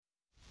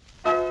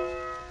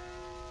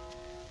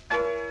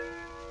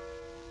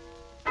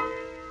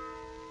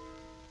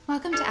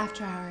Welcome to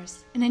After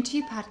Hours, an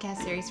interview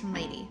podcast series from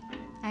Lady.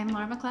 I am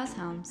Laura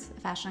McClaus-Helms, a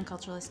fashion and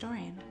cultural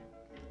historian.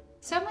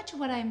 So much of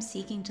what I am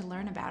seeking to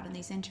learn about in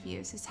these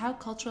interviews is how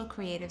cultural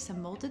creatives have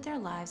molded their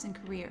lives and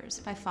careers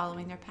by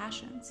following their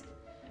passions,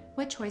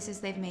 what choices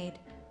they've made,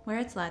 where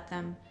it's led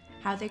them,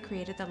 how they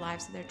created the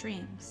lives of their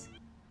dreams.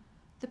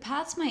 The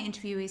paths my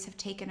interviewees have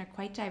taken are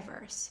quite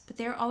diverse, but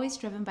they are always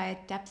driven by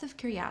a depth of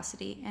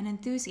curiosity and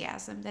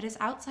enthusiasm that is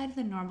outside of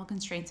the normal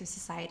constraints of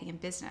society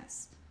and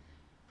business.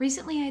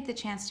 Recently, I had the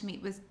chance to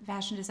meet with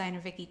fashion designer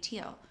Vicky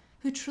Teal,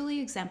 who truly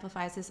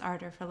exemplifies this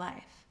ardor for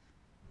life.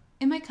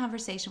 In my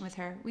conversation with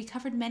her, we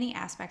covered many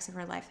aspects of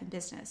her life and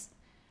business,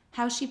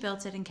 how she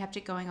built it and kept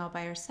it going all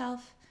by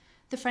herself,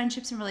 the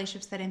friendships and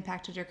relationships that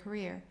impacted her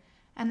career,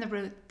 and the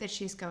route that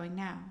she's going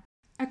now.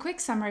 A quick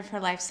summary of her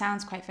life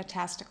sounds quite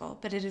fantastical,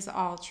 but it is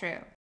all true.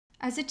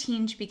 As a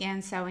teen, she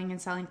began sewing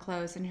and selling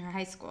clothes in her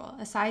high school,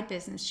 a side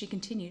business she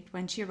continued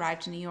when she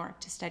arrived in New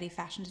York to study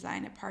fashion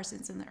design at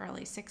Parsons in the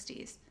early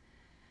 60s.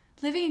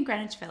 Living in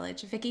Greenwich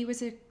Village, Vicky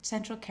was a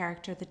central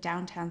character of the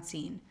downtown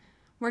scene,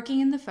 working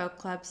in the folk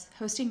clubs,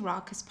 hosting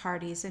raucous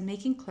parties, and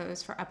making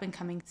clothes for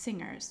up-and-coming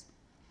singers.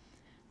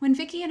 When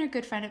Vicky and her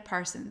good friend at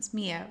Parsons,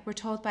 Mia, were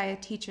told by a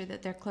teacher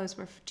that their clothes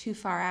were too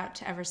far out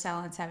to ever sell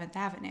on 7th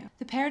Avenue,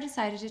 the pair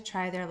decided to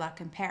try their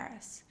luck in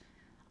Paris.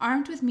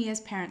 Armed with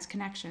Mia's parents'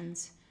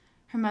 connections,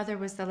 her mother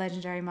was the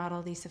legendary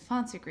model Lisa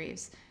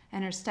Fontagrives,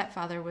 and her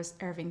stepfather was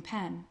Irving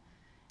Penn,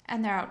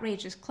 and their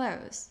outrageous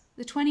clothes,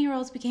 the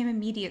 20-year-olds became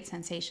immediate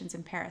sensations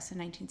in Paris in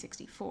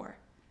 1964.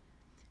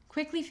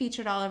 Quickly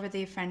featured all over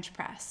the French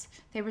press,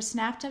 they were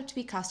snapped up to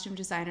be costume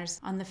designers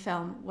on the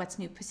film What's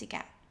New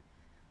Pussycat.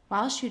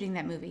 While shooting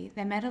that movie,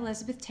 they met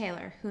Elizabeth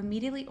Taylor, who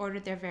immediately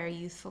ordered their very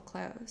youthful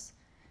clothes.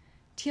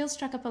 Teal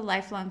struck up a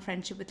lifelong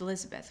friendship with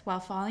Elizabeth while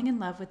falling in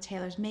love with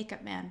Taylor's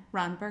makeup man,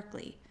 Ron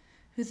Berkeley,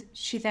 who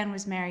she then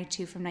was married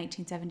to from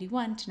 1971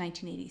 to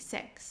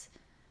 1986.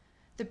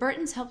 The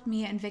Burtons helped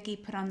Mia and Vicky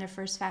put on their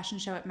first fashion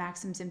show at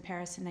Maxim's in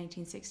Paris in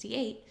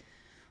 1968,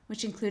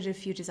 which included a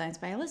few designs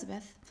by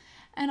Elizabeth,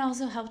 and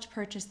also helped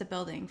purchase the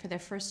building for their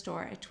first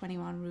store at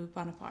 21 Rue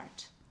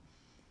Bonaparte.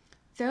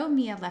 Though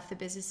Mia left the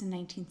business in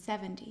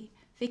 1970,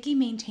 Vicky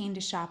maintained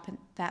a shop at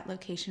that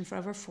location for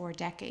over 4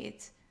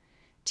 decades.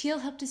 Teal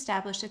helped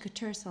establish a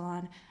couture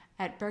salon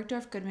at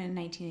Bergdorf Goodman in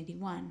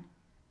 1981.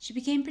 She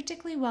became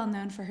particularly well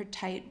known for her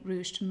tight,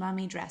 ruched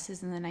mummy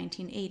dresses in the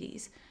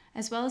 1980s,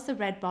 as well as the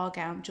red ball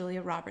gown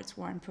Julia Roberts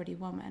wore in Pretty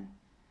Woman.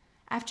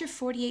 After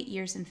 48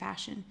 years in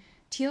fashion,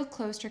 Teal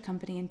closed her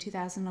company in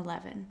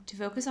 2011 to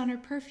focus on her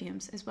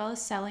perfumes as well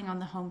as selling on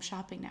the Home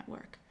Shopping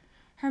Network.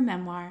 Her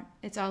memoir,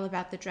 It's All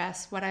About the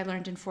Dress, What I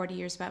Learned in 40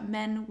 Years About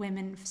Men,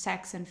 Women,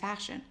 Sex, and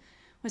Fashion,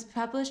 was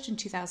published in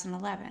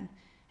 2011,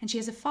 and she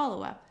has a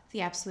follow-up,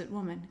 The Absolute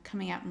Woman,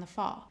 coming out in the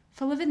fall.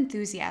 Full of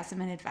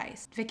enthusiasm and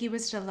advice, Vicky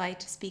was a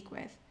delight to speak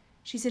with.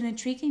 She's an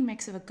intriguing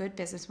mix of a good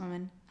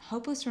businesswoman, a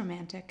hopeless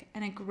romantic,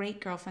 and a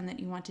great girlfriend that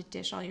you want to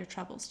dish all your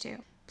troubles to.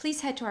 Please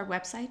head to our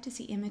website to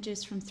see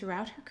images from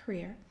throughout her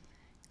career,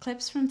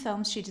 clips from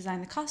films she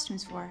designed the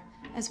costumes for,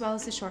 as well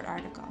as a short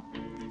article.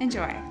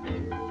 Enjoy.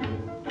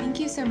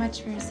 Thank you so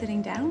much for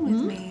sitting down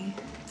with me.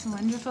 It's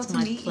wonderful to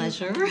meet you. My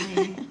pleasure.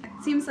 It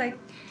seems like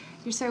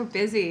you're so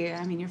busy.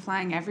 I mean, you're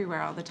flying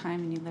everywhere all the time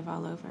and you live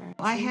all over.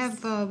 I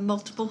have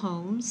multiple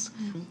homes.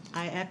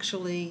 I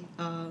actually,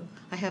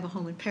 I have a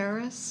home in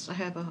Paris. I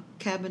have a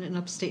cabin in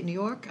upstate New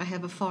York. I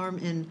have a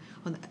farm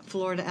on the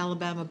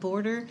Florida-Alabama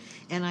border.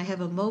 And I have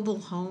a mobile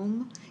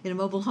home in a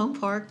mobile home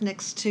park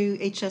next to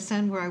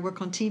HSN where I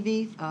work on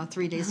TV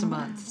 3 days a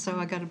month. So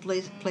I got a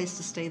place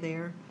to stay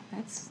there.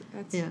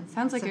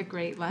 Sounds like a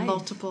great life.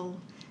 Multiple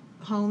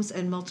homes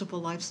and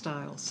multiple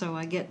lifestyles. So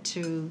I get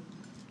to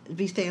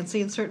be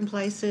fancy in certain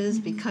places,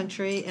 be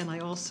country, and I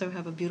also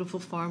have a beautiful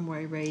farm where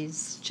I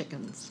raise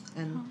chickens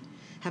and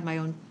have my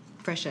own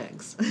fresh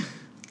eggs.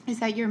 Is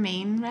that your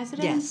main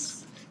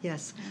residence?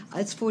 Yes.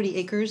 It's 40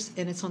 acres,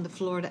 and it's on the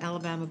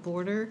Florida-Alabama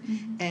border,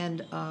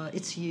 and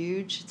it's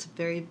huge. It's a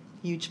very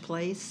huge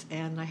place,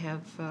 and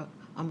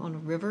I'm on a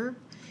river,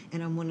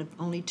 and I'm one of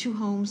only 2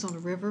 homes on a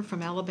river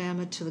from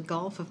Alabama to the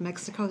Gulf of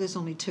Mexico. There's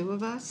only 2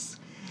 of us,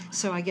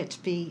 so I get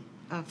to be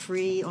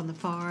free on the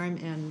farm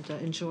and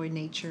enjoy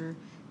nature.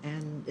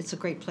 And it's a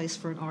great place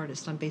for an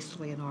artist. I'm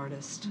basically an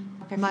artist.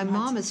 Okay, my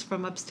mom is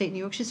from upstate New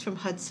York. She's from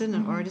Hudson,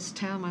 an artist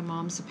town. My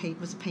mom was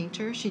a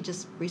painter. She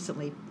just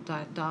recently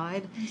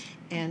died.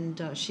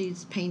 And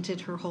she's painted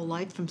her whole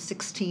life from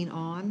 16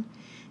 on.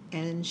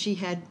 And she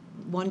had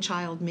one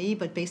child, me,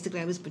 but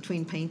basically I was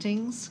between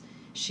paintings.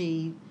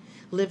 She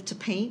lived to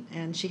paint,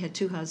 and she had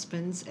 2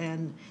 husbands,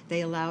 and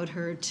they allowed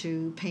her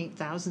to paint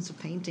thousands of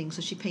paintings.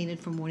 So she painted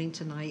from morning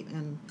to night,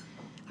 and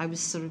I was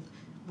sort of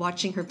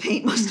watching her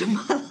paint most of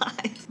my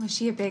life. Was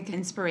she a big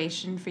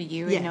inspiration for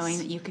you in knowing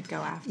that you could go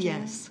after it?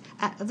 Yes.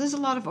 There's a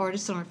lot of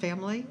artists in our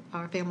family.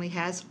 Our family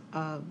has,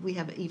 I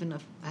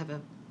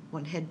have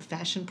one head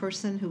fashion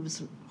person who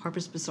was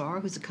Harper's Bazaar,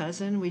 who's a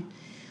cousin.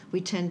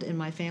 In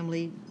my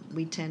family,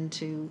 we tend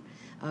to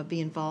be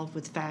involved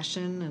with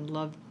fashion and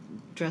love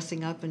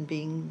dressing up and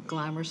being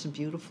glamorous and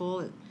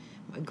beautiful.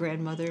 My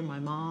grandmother, my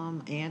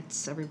mom,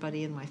 aunts,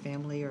 everybody in my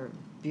family are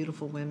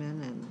beautiful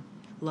women and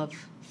love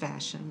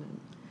fashion, and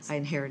I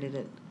inherited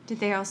it. Did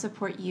they all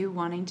support you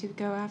wanting to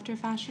go after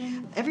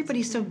fashion?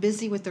 Everybody's so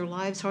busy with their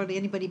lives, hardly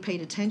anybody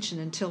paid attention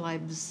until I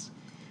was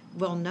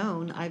well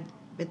known.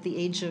 At the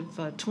age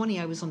of 20,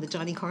 I was on the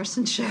Johnny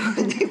Carson show,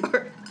 and they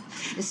were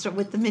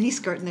with the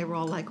miniskirt, and they were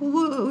all like,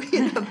 "Woo!"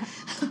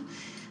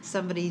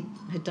 Somebody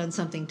had done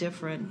something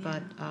different.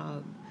 But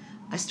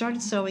I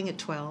started sewing at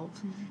 12,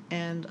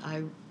 and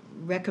I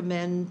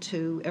recommend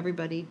to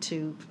everybody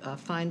to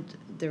find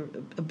their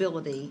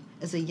ability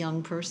as a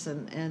young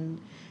person and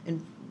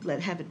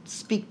have it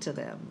speak to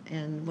them,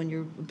 and when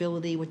your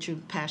ability, what you're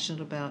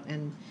passionate about,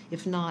 and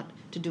if not,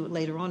 to do it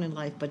later on in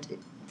life. But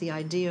the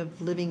idea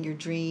of living your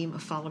dream,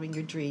 of following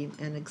your dream,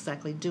 and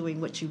exactly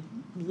doing what you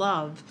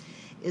love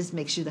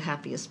makes you the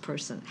happiest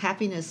person.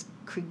 Happiness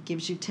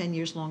gives you 10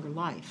 years longer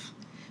life.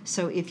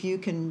 So if you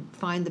can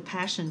find the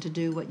passion to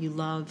do what you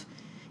love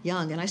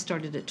young, and I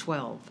started at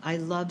 12. I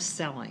love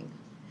selling.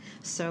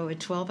 So at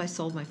 12, I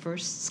sold my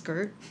first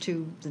skirt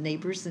to the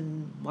neighbors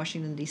in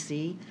Washington,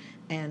 D.C.,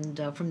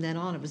 and from then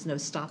on, it was no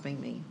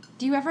stopping me.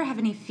 Do you ever have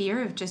any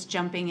fear of just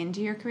jumping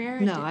into your career?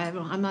 No,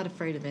 I'm not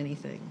afraid of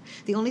anything.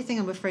 The only thing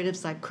I'm afraid of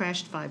is I've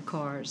crashed 5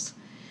 cars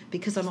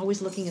because I'm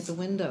always looking at the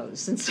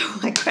windows, and so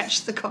I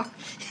crashed the car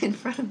in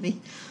front of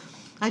me.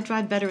 I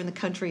drive better in the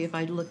country if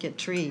I look at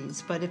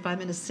trees, but if I'm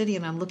in a city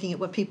and I'm looking at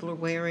what people are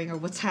wearing or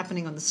what's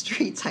happening on the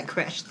streets, I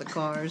crash the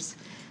cars.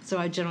 So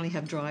I generally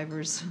have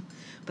drivers.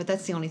 But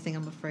that's the only thing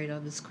I'm afraid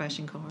of is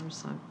crashing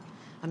cars.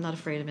 I'm not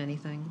afraid of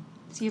anything.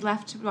 So you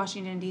left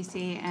Washington,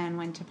 D.C. and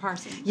went to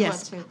Parsons?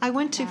 Yes, I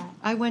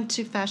went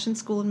to fashion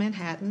school in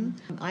Manhattan.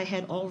 I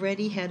had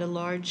already had a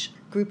large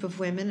group of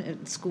women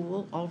at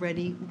school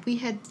already. We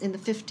had, in the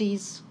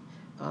 50s,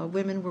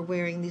 women were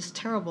wearing these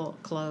terrible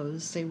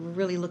clothes. They were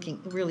really looking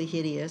really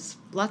hideous.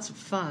 Lots of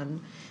fun,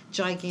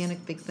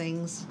 gigantic big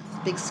things,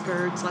 big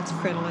skirts, lots of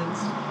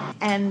crinolines.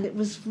 And it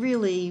was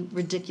really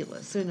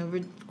ridiculous,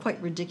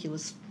 quite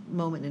ridiculous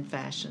moment in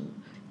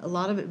fashion. A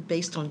lot of it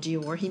based on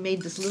Dior. He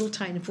made this little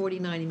tiny, in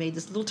 49, he made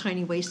this little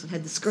tiny waist and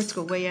had the skirts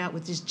go way out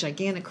with these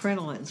gigantic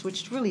crinolines,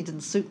 which really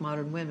didn't suit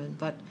modern women,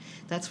 but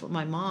that's what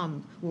my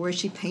mom wore.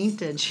 She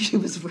painted. She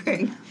was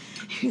wearing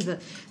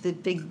the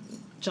big,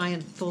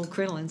 giant, full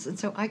crinolines. And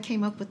so I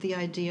came up with the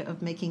idea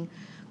of making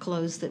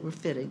clothes that were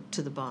fitted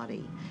to the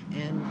body,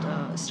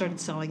 and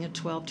started selling at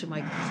 12 to my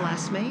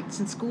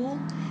classmates in school,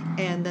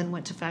 and then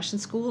went to fashion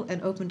school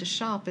and opened a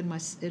shop in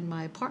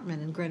my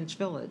apartment in Greenwich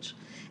Village.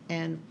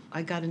 And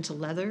I got into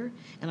leather,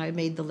 and I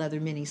made the leather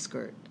mini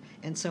skirt.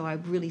 And so I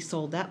really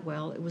sold that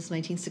well. It was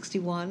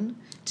 1961,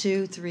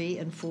 2, 3,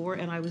 and 4,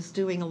 and I was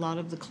doing a lot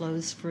of the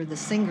clothes for the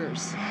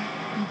singers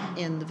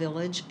in the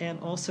village and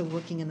also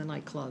working in the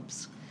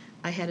nightclubs.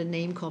 I had a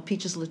name called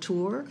Peaches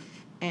Latour,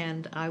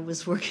 and I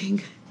was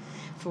working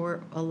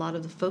for a lot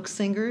of the folk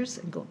singers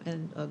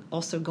and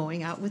also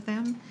going out with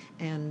them,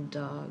 and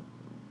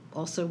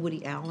also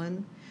Woody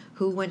Allen,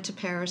 who went to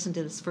Paris and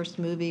did his first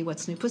movie,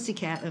 What's New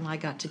Pussycat, and I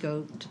got to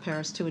go to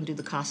Paris too and do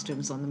the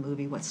costumes on the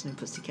movie What's New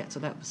Pussycat. So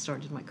that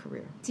started my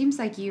career. It seems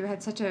like you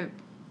had such a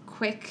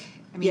quick,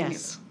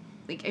 yes,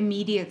 like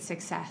immediate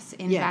success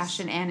in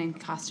fashion and in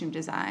costume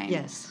design.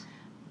 Yes.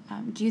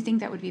 Do you think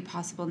that would be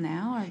possible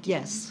now? Or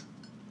yes.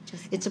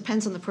 It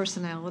depends on the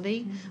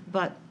personality,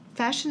 but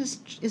fashion is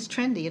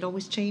trendy. It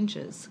always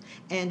changes.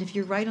 And if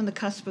you're right on the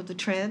cusp of the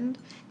trend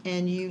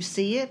and you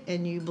see it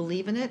and you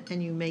believe in it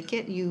and you make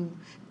it, you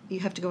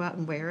have to go out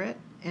and wear it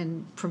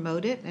and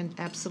promote it, and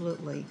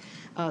absolutely.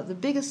 The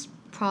biggest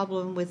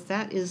problem with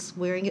that is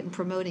wearing it and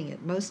promoting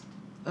it. Most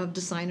of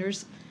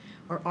designers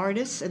are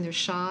artists, and they're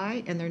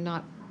shy, and they're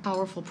not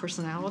powerful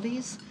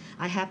personalities.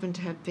 I happen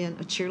to have been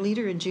a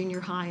cheerleader in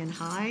junior high and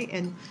high,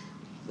 and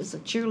as a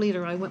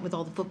cheerleader, I went with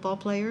all the football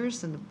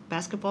players and the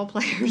basketball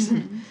players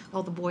and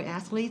all the boy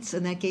athletes,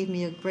 and that gave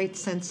me a great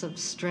sense of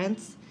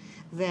strength,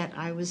 that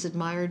I was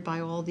admired by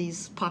all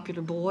these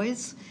popular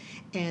boys,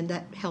 and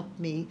that helped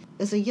me.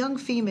 As a young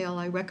female,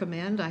 I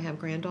have a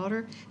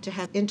granddaughter, to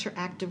have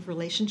interactive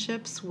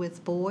relationships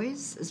with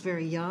boys as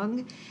very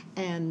young,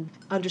 and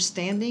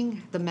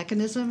understanding the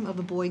mechanism of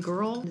a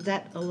boy-girl.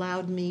 That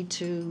allowed me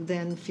to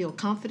then feel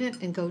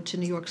confident and go to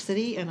New York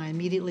City, and I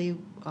immediately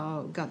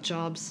got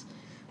jobs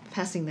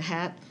passing the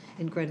hat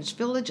in Greenwich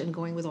Village and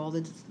going with all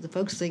the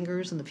folk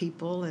singers and the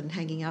people and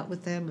hanging out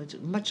with them, a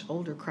much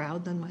older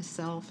crowd than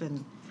myself,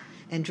 and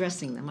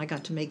dressing them. I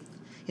got to make,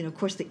 of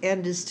course, the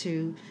end is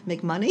to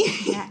make money.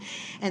 Yeah.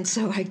 And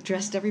so I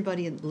dressed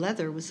everybody in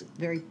leather. It was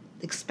very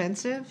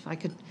expensive. I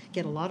could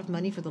get a lot of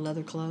money for the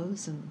leather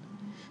clothes, and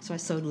so I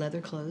sewed leather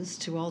clothes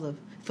to all the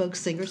folk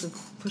singers. Of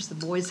course, the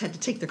boys had to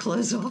take their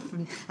clothes off,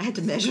 and I had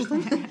to measure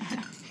them,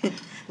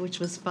 which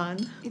was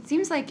fun. It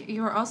seems like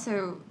you're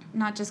also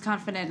not just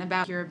confident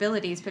about your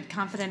abilities, but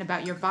confident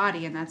about your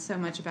body, and that's so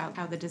much about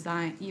how the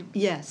design...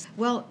 Yes.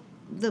 Well,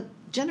 the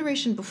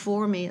generation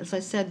before me, as I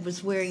said,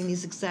 was wearing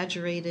these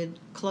exaggerated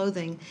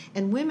clothing,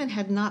 and women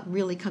had not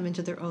really come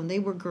into their own. They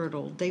were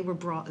girdled.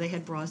 They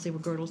had bras. They were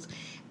girdles.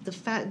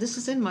 This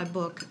is in my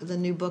book, the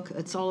new book.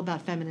 It's all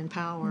about feminine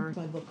power.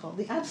 My book called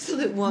The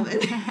Absolute Woman,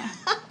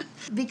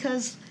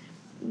 because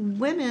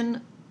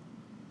women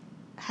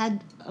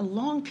had a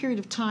long period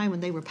of time when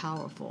they were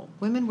powerful.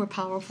 Women were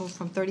powerful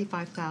from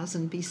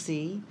 35,000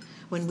 BC,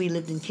 when we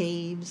lived in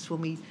caves,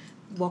 when we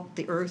walked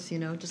the earth,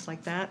 just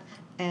like that.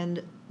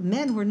 And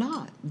men were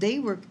not. They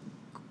would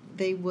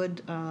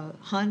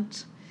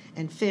hunt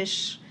and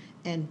fish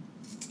and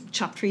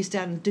chop trees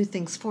down and do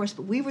things for us,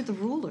 but we were the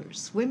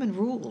rulers. Women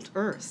ruled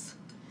Earth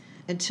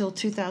until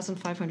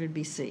 2500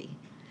 BC.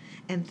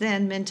 And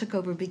then men took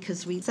over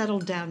because we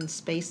settled down in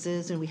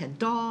spaces and we had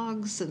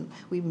dogs and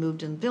we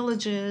moved in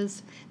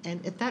villages.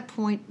 And at that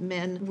point,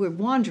 men were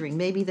wandering.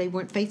 Maybe they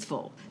weren't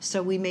faithful.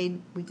 So we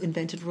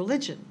invented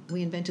religion.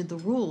 We invented the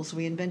rules.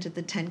 We invented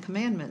the 10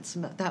 Commandments.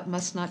 Thou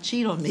must not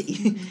cheat on me.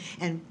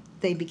 Mm-hmm. And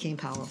they became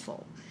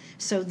powerful.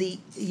 So the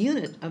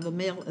unit of a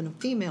male and a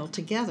female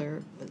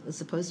together,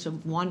 as opposed to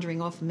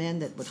wandering off men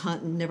that would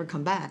hunt and never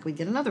come back, we'd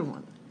get another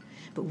one.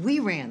 But we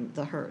ran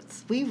the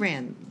earth. We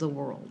ran the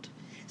world.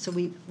 So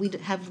we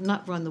have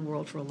not run the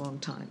world for a long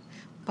time.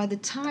 By the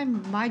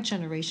time my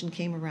generation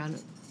came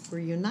around, we're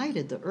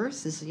united. The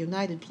earth is a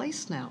united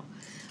place now.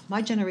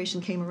 My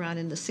generation came around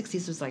in the 60s.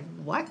 It was like,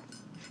 what?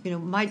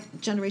 My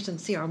generation,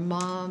 see our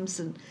moms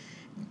and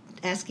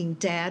asking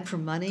dad for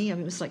money. I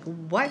mean, it was like,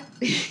 what?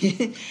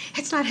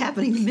 It's not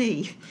happening to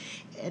me.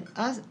 And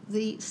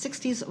the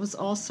 60s was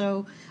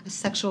also a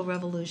sexual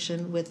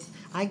revolution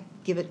I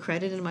give it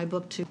credit in my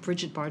book to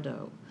Brigitte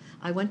Bardot.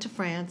 I went to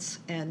France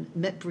and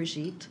met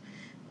Brigitte,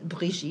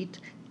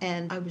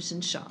 and I was in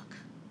shock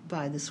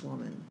by this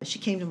woman. She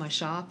came to my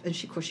shop, and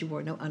of course she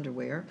wore no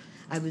underwear.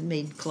 I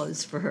made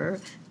clothes for her.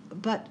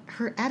 But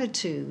her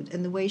attitude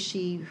and the way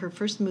her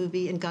first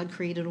movie, And God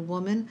Created a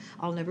Woman,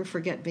 I'll never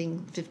forget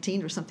being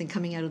 15 or something,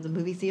 coming out of the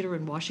movie theater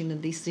in Washington,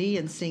 D.C.,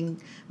 and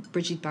seeing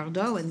Brigitte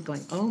Bardot and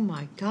going, oh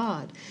my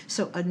God.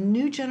 So a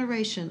new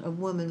generation of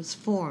women was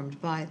formed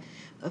by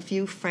a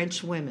few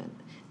French women.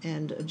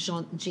 And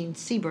Jean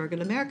Seberg,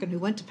 an American who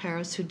went to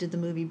Paris, who did the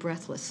movie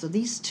Breathless. So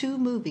these two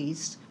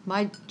movies,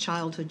 my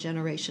childhood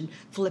generation,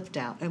 flipped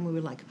out. And we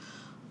were like,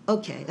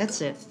 okay, that's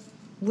it.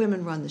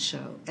 Women run the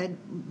show. And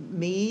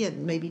me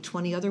and maybe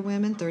 20 other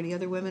women, 30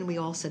 other women, we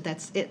all said,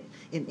 that's it.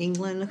 In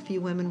England, a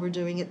few women were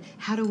doing it.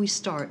 How do we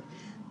start?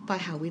 By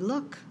how we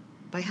look,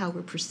 by how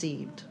we're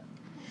perceived.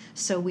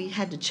 So we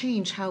had to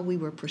change how we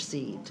were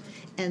perceived.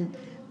 And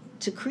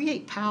to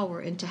create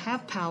power and to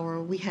have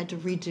power, we had to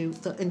redo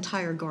the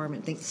entire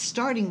garment thing,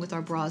 starting with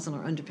our bras and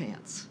our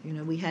underpants.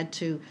 We had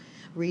to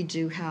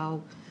redo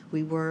how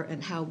we were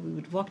and how we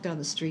would walk down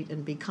the street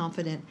and be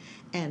confident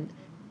and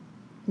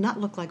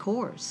not look like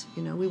whores.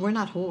 We were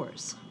not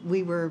whores.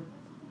 We were,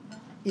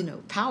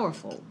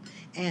 powerful.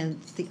 And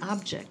the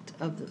object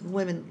of the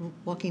women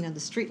walking down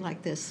the street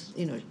like this,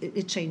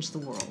 it changed the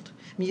world.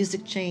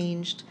 Music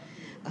changed,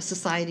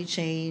 society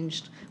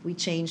changed. We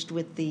changed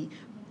with the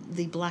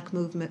Black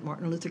movement,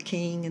 Martin Luther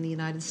King in the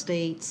United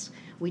States.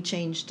 We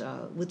changed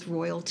with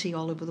royalty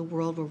all over the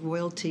world, where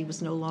royalty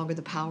was no longer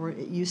the power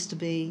it used to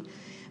be.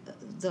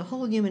 The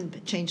whole human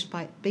changed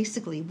by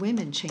basically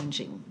women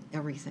changing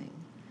everything.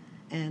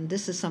 And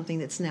this is something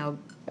that's now,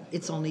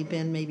 it's only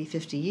been maybe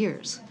 50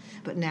 years,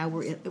 but now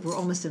we're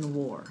almost in a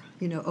war,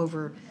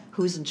 over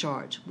who's in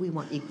charge. We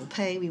want equal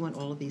pay, we want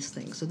all of these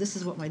things. So this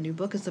is what my new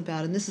book is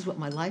about, and this is what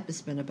my life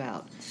has been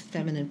about,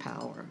 feminine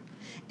power.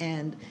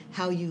 And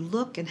how you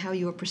look and how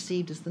you are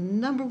perceived is the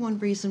number one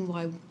reason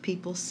why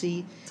people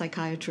see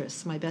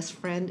psychiatrists. My best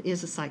friend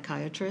is a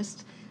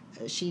psychiatrist.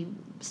 She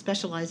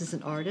specializes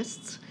in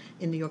artists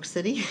in New York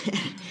City.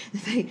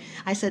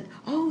 I said,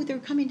 oh, they're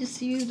coming to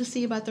see you to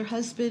see about their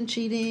husband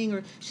cheating.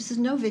 Or she says,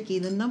 no, Vicki,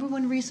 the number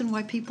one reason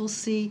why people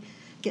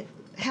get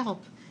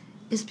help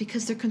is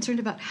because they're concerned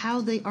about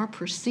how they are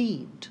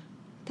perceived.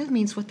 That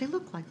means what they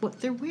look like, what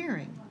they're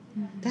wearing.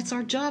 Mm-hmm. That's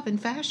our job in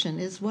fashion,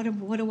 is what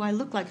do I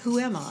look like? Who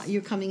am I?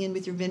 You're coming in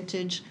with your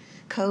vintage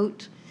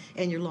coat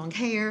and your long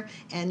hair,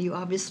 and you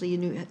obviously,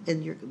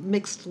 in your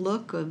mixed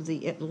look of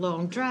the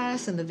long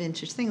dress and the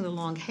vintage thing, the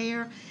long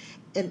hair,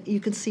 and you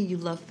can see you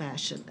love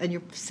fashion, and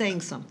you're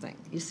saying something,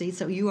 you see?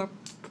 So you're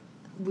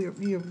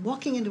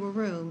walking into a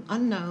room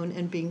unknown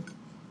and being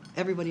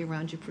everybody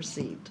around you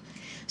perceived.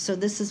 So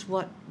this is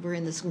what, we're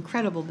in this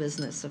incredible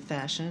business of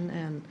fashion,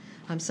 and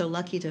I'm so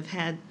lucky to have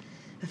had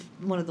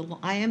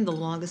I am the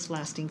longest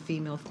lasting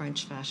female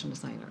French fashion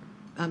designer.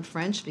 I'm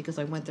French because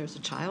I went there as a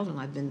child, and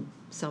I've been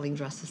selling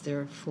dresses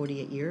there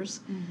 48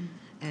 years. Mm-hmm.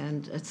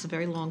 And it's a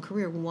very long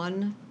career.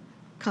 One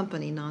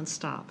company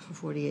nonstop for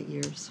 48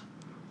 years.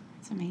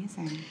 It's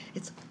amazing.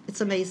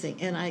 It's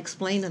amazing. And I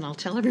explain, and I'll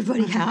tell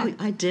everybody how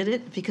I did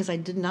it, because I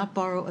did not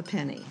borrow a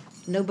penny.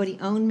 Nobody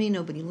owned me.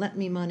 Nobody lent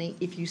me money.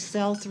 If you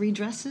sell 3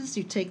 dresses,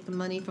 you take the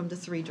money from the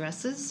 3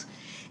 dresses,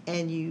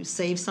 and you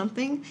save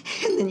something,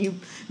 and then you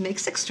make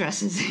 6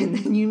 dresses, and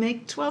then you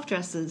make 12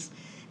 dresses.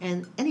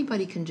 And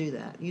anybody can do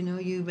that. You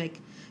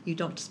You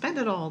don't spend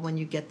it all when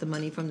you get the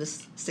money from the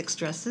 6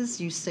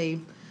 dresses. You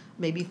save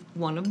maybe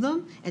one of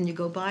them, and you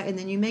go buy, and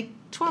then you make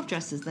 12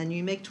 dresses, then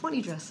you make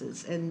 20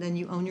 dresses, and then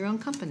you own your own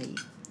company.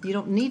 You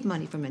don't need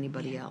money from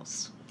anybody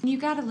else. You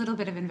got a little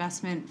bit of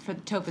investment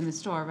to open the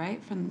store,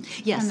 right? From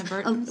Yes. the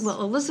Burtons?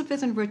 Well,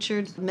 Elizabeth and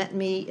Richard met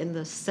me in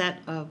the set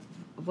of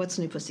What's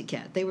New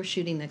Pussycat. They were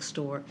shooting next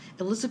door.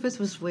 Elizabeth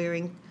was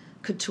wearing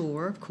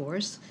couture, of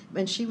course,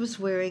 and she was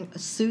wearing a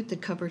suit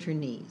that covered her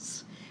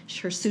knees.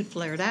 Her suit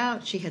flared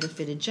out. She had a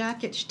fitted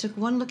jacket. She took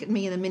one look at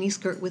me in a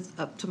miniskirt with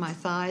up to my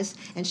thighs,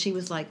 and she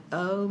was like,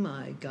 "Oh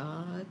my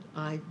God,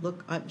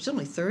 she's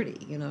only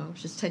 30, you know.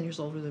 She's 10 years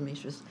older than me.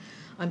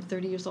 I'm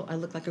 30 years old. I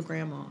look like a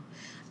grandma."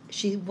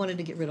 She wanted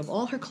to get rid of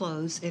all her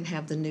clothes and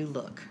have the new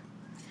look.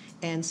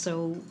 And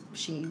so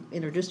she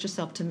introduced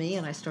herself to me,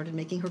 and I started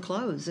making her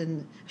clothes.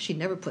 And she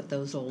never put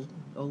those old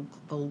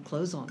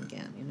clothes on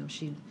again. You know,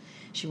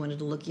 she wanted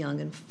to look young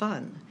and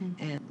fun.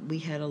 Mm-hmm. And we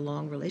had a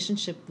long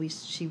relationship.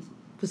 She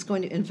was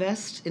going to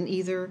invest in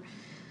either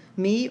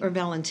me or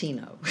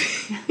Valentino.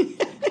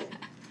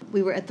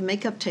 We were at the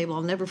makeup table.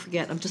 I'll never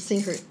forget. I'm just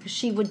seeing her.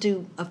 She would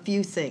do a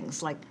few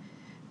things, like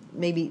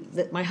maybe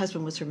that my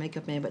husband was her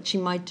makeup man, but she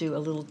might do a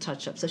little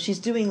touch-up. So she's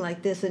doing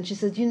like this, and she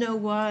said, "You know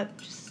what?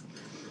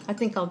 I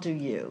think I'll do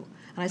you."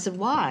 And I said,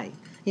 "Why?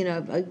 You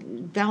know,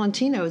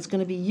 Valentino is going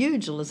to be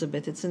huge,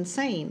 Elizabeth. It's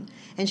insane."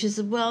 And she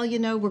said, "Well, you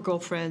know, we're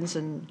girlfriends,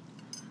 and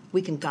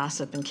we can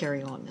gossip and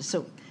carry on."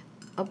 So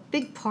a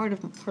big part of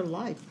her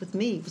life with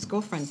me was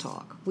girlfriend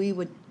talk. We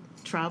would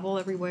travel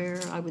everywhere.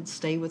 I would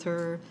stay with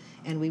her,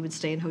 and we would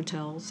stay in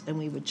hotels, and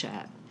we would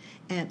chat.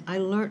 And I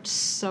learned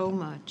so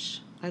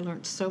much.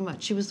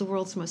 She was the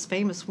world's most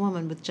famous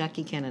woman with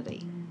Jackie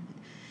Kennedy.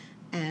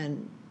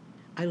 And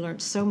I learned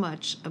so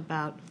much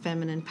about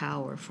feminine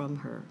power from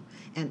her.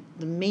 And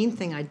the main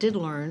thing I did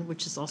learn,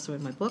 which is also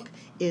in my book,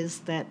 is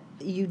that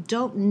you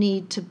don't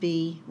need to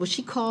be, what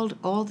she called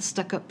all the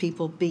stuck-up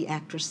people, be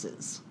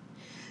actresses.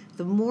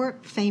 The more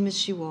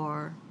famous you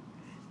are,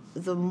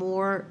 the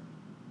more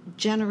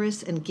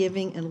generous and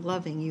giving and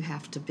loving you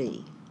have to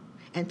be.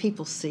 And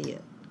people see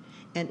it.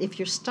 And if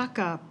you're stuck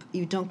up,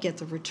 you don't get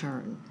the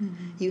return.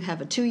 Mm-hmm. You have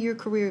a 2-year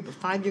career, a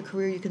 5-year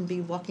career, you can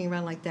be walking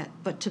around like that.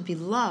 But to be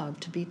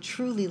loved, to be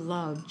truly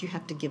loved, you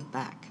have to give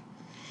back.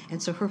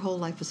 And so her whole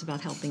life was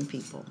about helping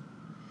people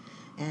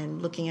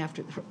and looking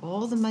after her.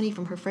 All the money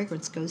from her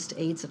fragrance goes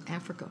to AIDS in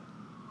Africa.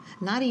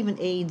 Not even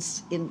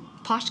AIDS in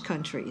posh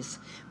countries,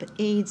 but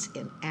AIDS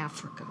in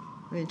Africa.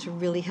 I mean, to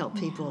really help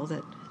people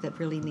that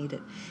really need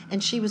it.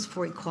 And she was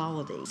for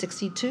equality.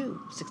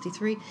 62,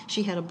 63,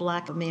 she had a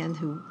black man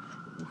who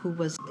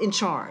was in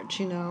charge,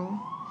 you know.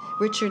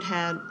 Richard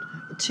had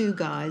 2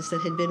 guys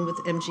that had been with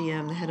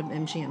MGM, the head of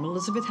MGM.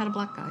 Elizabeth had a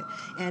black guy,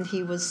 and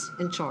he was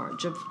in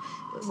charge of,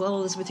 well,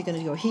 Elizabeth, you're going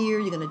to go here,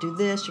 you're going to do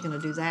this, you're going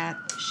to do that.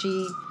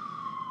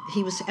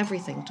 He was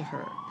everything to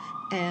her.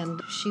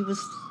 And she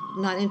was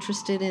not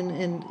interested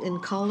in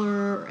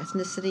color or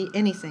ethnicity,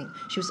 anything.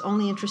 She was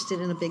only interested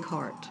in a big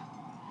heart.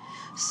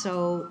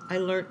 So I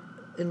learned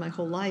in my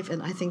whole life,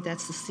 and I think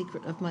that's the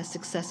secret of my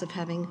success of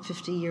having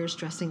 50 years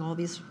dressing all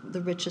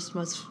the richest,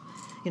 most,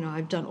 you know,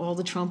 I've done all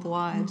the Trump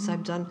wives, mm-hmm.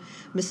 I've done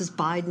Mrs.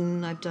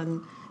 Biden, I've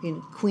done, you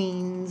know,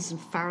 Queens and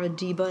Farah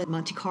Diba,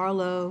 Monte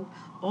Carlo,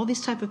 all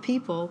these type of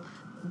people,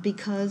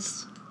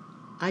 because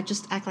I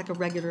just act like a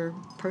regular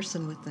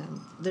person with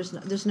them.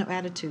 There's no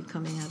attitude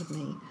coming out of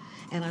me,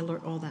 and I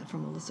learned all that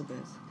from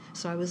Elizabeth.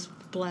 So I was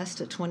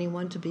blessed at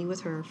 21 to be with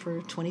her for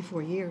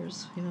 24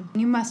 years, you know.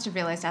 You must have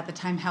realized at the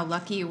time how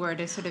lucky you were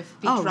to sort of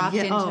be dropped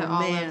into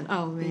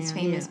all of these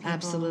famous people.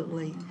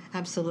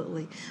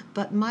 Absolutely.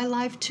 But my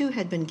life, too,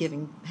 had been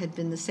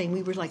the same.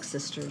 We were like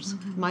sisters.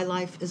 Mm-hmm. My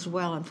life as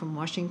well. I'm from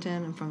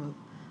Washington. I'm from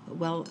a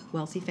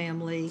wealthy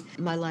family.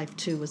 My life,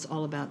 too, was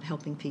all about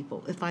helping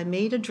people. If I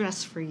made a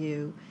dress for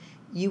you,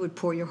 you would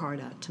pour your heart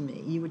out to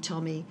me. You would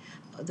tell me,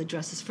 the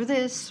dress is for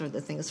this, or the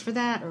thing is for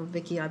that, or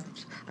Vicki,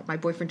 my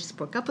boyfriend just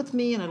broke up with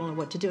me and I don't know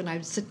what to do. And I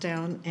would sit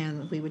down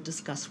and we would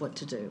discuss what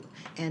to do.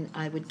 And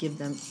I would give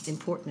them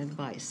important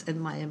advice.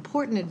 And my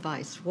important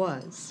advice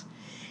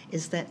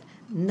is that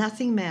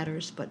nothing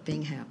matters but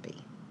being happy.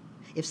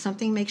 If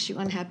something makes you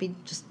unhappy,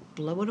 just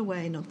blow it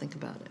away and don't think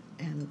about it.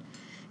 And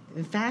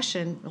in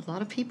fashion, a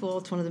lot of people,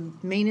 it's one of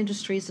the main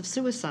industries of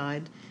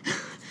suicide.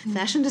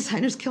 Fashion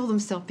designers kill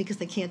themselves because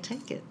they can't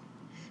take it.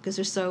 Because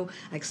they're so,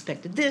 I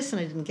expected this and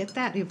I didn't get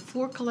that. You have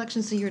 4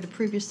 collections a year to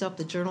prove yourself.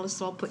 The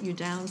journalists all put you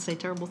down, say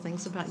terrible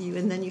things about you,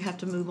 and then you have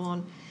to move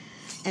on.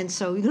 And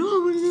so you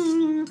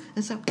go,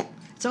 and so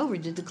it's over.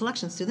 You did the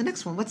collections. Do the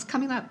next one. What's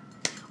coming up?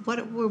 What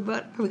are we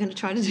going to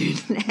try to do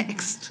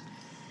next?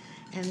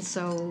 And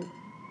so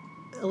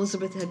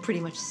Elizabeth had pretty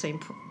much the same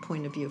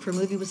point of view. If her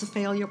movie was a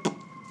failure,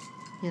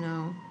 you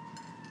know,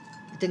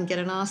 didn't get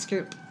an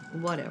Oscar,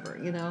 whatever,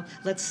 you know,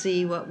 let's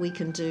see what we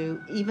can do.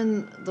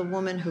 Even the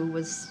woman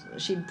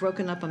she'd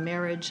broken up a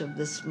marriage of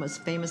this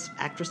most famous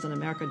actress in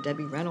America,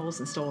 Debbie Reynolds,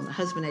 and stolen the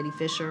husband, Eddie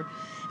Fisher,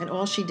 and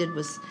all she did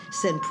was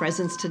send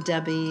presents to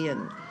Debbie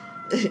and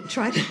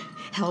try to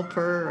help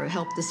her or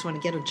help this one to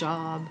get a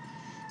job.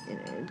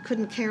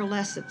 couldn't care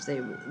less if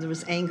there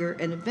was anger.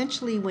 And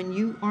eventually, when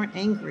you aren't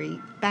angry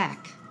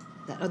back,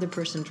 that other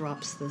person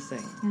drops the thing.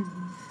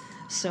 Mm-hmm.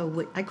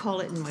 So I call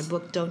it in my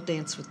book, Don't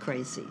Dance with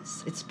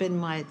Crazies. It's been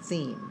my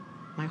theme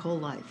my whole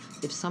life.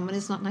 If someone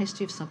is not nice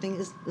to you, if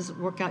something doesn't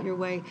work out your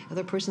way,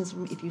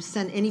 if you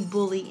send any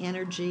bully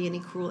energy, any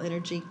cruel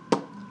energy,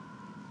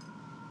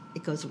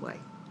 it goes away.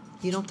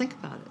 You don't think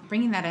about it.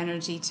 Bringing that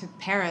energy to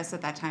Paris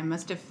at that time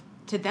must have,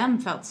 to them,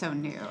 felt so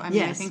new. I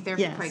mean, I think they're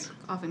quite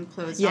often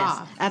closed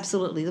off. Yes,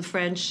 absolutely. The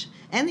French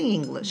and the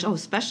English,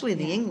 especially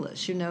the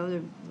English. You know,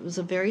 it was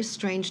a very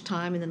strange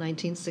time in the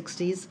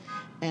 1960s,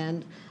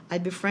 and I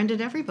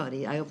befriended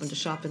everybody. I opened a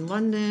shop in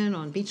London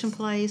on Beecham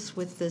Place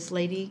with this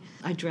lady.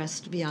 I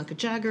dressed Bianca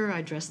Jagger.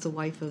 I dressed the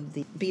wife of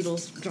the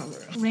Beatles drummer.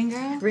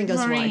 Ringo's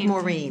wife,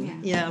 Maureen.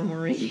 Yeah,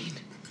 Maureen.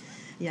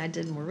 Yeah, I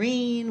did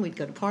Maureen. We'd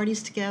go to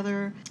parties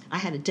together. I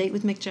had a date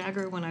with Mick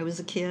Jagger when I was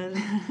a kid,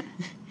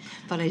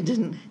 but I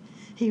didn't.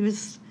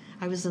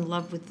 I was in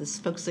love with this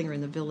folk singer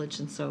in the village,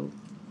 and so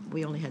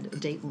we only had a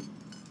date and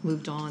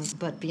moved on.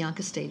 But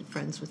Bianca stayed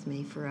friends with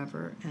me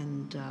forever,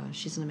 and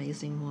she's an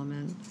amazing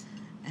woman.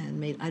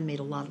 And I made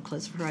a lot of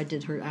clothes for her. I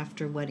did her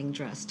after wedding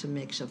dress to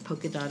make a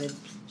polka dotted.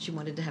 She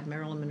wanted to have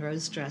Marilyn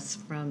Monroe's dress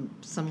from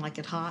Some Like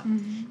It Hot,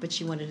 but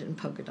she wanted it in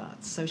polka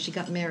dots. So she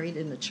got married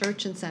in the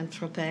church in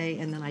Saint-Tropez,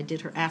 and then I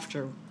did her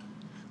after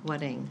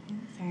wedding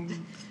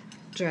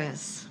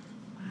dress.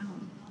 Wow.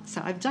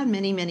 So I've done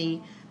many,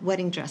 many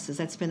wedding dresses.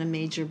 That's been a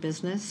major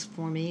business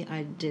for me.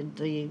 I did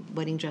the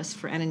wedding dress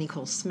for Anna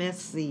Nicole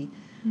Smith, the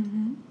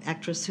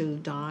actress who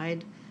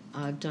died.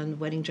 I've done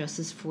wedding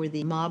dresses for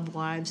the mob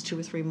wives, 2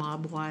 or 3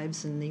 mob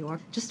wives in New York.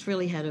 Just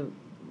really had a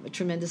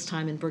tremendous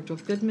time in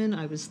Bergdorf Goodman.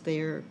 I was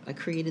there. I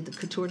created the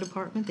couture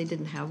department. They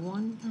didn't have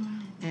one. Oh,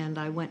 wow. And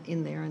I went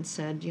in there and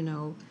said, you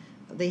know,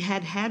 they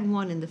had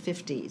one in the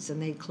 50s,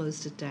 and they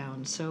closed it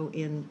down. So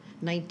in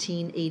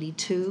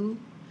 1982,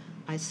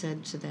 I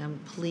said to them,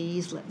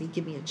 please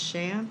give me a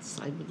chance.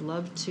 I would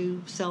love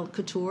to sell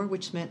couture,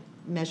 which meant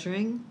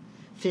measuring,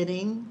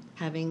 fitting,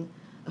 having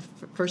a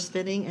first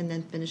fitting, and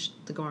then finish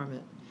the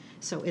garment.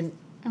 So and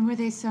were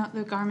they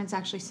the garments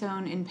actually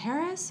sewn in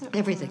Paris?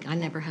 Everything. I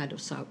never had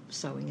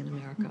sewing in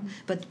America. Mm-hmm.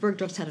 But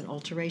Bergdorf's had an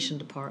alteration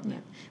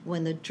department. Yeah.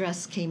 When the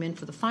dress came in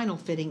for the final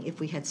fitting, if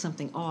we had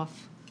something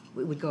off,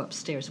 we would go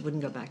upstairs. It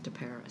wouldn't go back to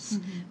Paris.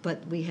 Mm-hmm.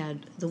 But we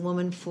had the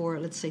woman for,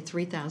 let's say,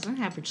 $3,000,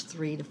 average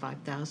 $3,000 to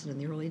 $5,000 in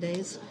the early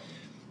days.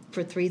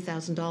 For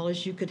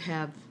 $3,000, you could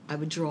have, I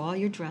would draw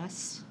your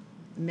dress,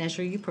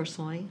 measure you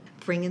personally,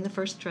 bring in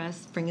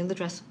the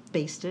dress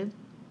basted.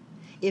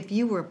 If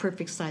you were a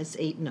perfect size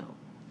 8, no.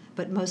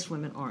 But most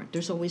women aren't.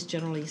 There's always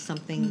generally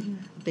something,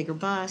 a bigger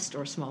bust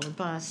or a smaller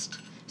bust.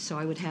 So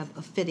I would have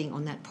a fitting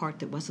on that part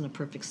that wasn't a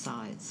perfect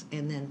size.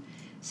 And then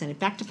send it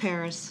back to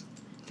Paris,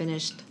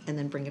 finished, and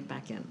then bring it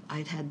back in.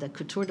 I'd had the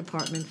couture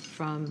department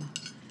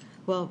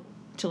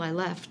till I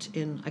left.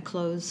 I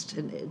closed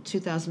in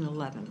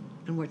 2011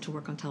 and went to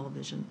work on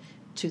television.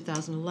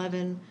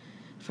 2011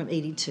 from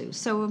 82.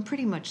 So I'm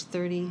pretty much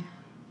 30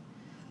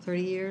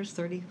 years,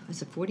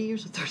 is it 40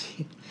 years or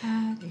 30?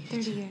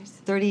 30 years.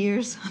 30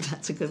 years?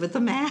 That's a good with the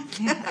math.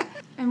 Yeah.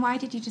 And why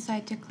did you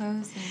decide to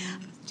close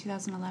in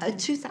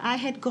 2011?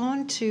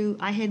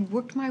 I had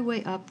worked my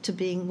way up to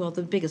being,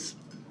 the biggest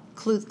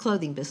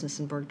clothing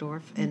business in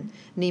Bergdorf, and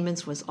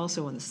Neiman's was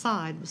also on the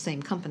side, the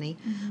same company,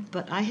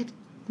 but I had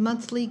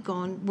monthly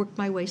worked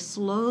my way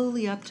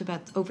slowly up to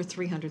about over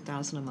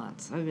 $300,000 a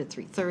month. I was at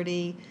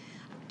 $330,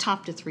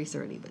 topped at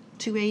 $330, but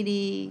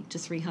 $280 to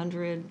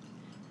 $300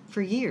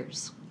 for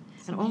years.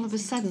 And all of a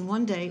sudden,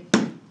 one day,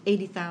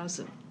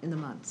 $80,000 in the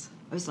months.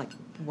 I was like,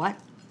 what?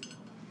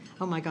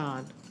 Oh, my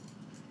God.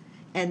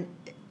 And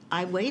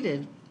I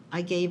waited.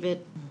 I gave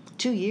it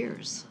 2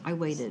 years. I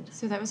waited.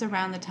 So that was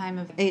around the time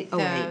of 08,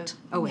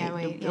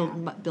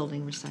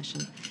 building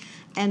recession.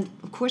 And,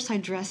 of course, I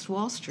dressed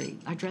Wall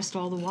Street. I dressed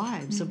all the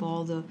wives of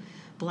all the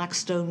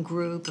Blackstone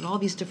Group and all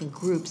these different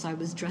groups. I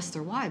was dressed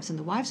their wives, and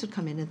the wives would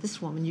come in, and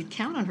this woman, you'd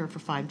count on her for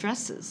 5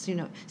 dresses. You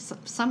know,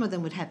 some of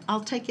them would have,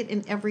 I'll take it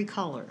in every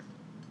color.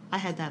 I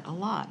had that a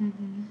lot.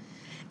 Mm-hmm.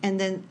 And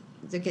then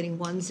they're getting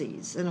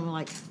onesies, and I'm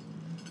like,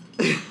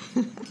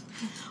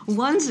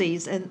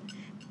 onesies. And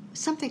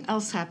something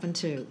else happened,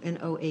 too, in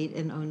 08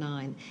 and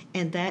 09,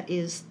 and that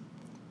is,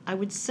 I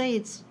would say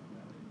it's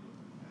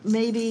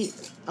maybe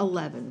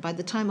 11. By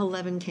the time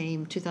 11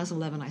 came,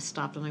 2011, I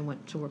stopped and I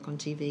went to work on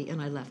TV,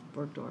 and I left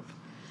Bergdorf.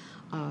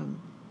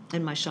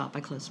 In my shop, I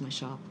closed my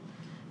shop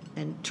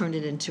and turned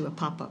it into a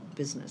pop-up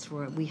business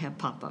where we have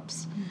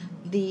pop-ups.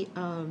 Mm-hmm. The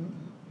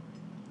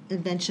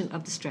invention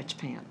of the stretch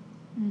pant,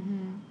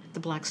 the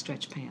black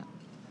stretch pant.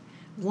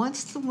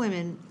 Once the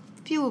women,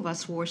 few of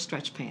us wore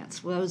stretch pants,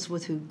 those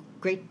with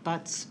great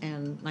butts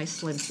and nice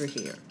slim through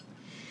here.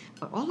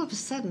 But all of a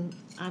sudden,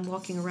 I'm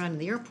walking around in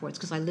the airports,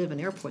 because I live in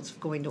airports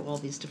going to all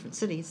these different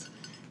cities,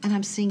 and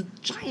I'm seeing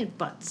giant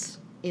butts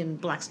in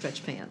black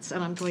stretch pants.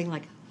 And I'm going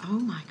like, oh,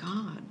 my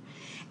God.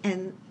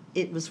 And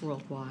it was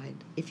worldwide.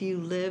 If you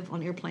live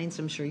on airplanes,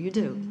 I'm sure you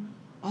do. Mm-hmm.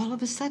 All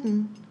of a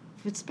sudden,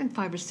 it's been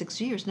 5 or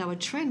 6 years. Now, a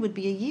trend would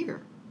be a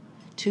year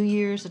 2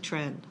 years, a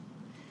trend.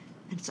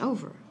 And it's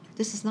over.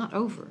 This is not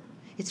over.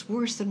 It's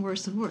worse and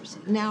worse and worse.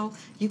 Now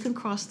you can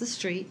cross the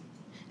street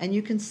and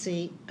you can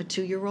see a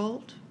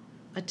 2-year-old,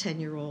 a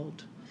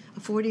 10-year-old, a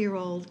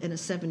 40-year-old, and a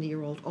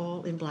 70-year-old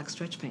all in black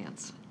stretch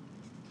pants.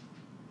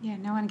 Yeah,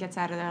 no one gets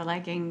out of their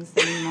leggings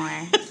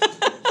anymore.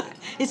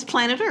 It's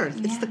planet Earth.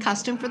 Yeah. It's the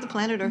costume for the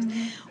planet Earth,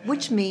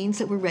 which means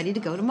that we're ready to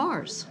go to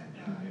Mars.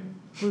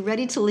 We're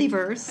ready to leave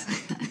Earth,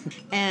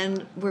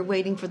 and we're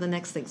waiting for the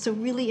next thing. So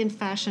really in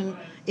fashion,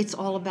 it's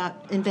all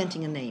about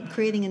inventing a name,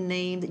 creating a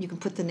name that you can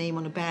put the name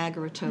on a bag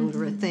or a tote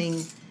or a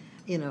thing,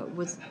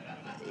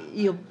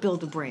 you'll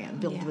build a brand,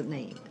 build a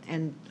name.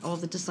 And all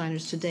the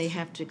designers today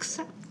have to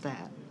accept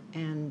that.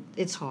 And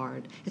it's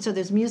hard. And so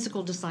there's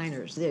musical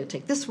designers. They'll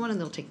take this one,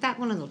 and they'll take that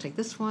one, and they'll take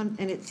this one.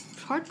 And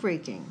it's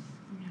heartbreaking.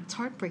 Yeah. It's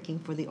heartbreaking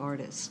for the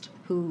artist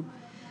who,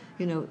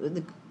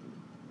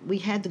 we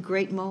had the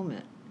great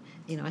moment.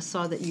 I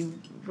saw that you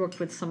worked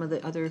with some of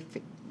the other,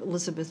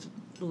 Elizabeth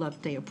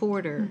Loveday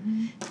Porter,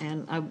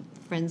 and I'm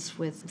friends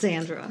with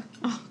Zandra.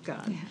 Oh,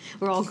 God. Yeah.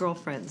 We're all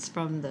girlfriends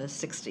from the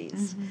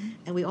 60s.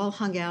 And we all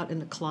hung out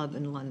in a club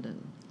in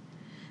London.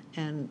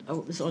 And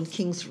it was on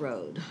King's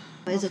Road.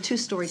 It's a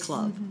 2-story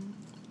club.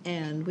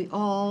 And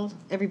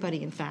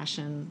everybody in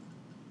fashion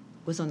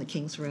was on the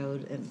King's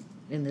Road and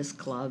in this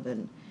club.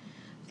 And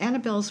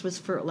Annabelle's was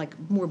for,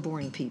 more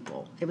boring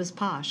people. It was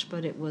posh,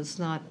 but it was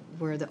not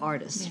where the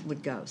artists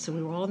would go. So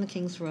we were all on the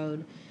King's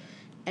Road.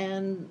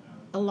 And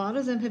a lot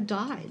of them have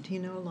died.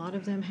 A lot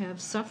of them have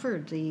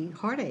suffered the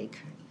heartache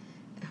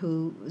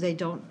who they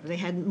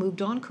hadn't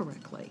moved on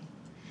correctly.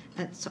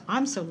 And so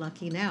I'm so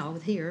lucky now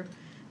here.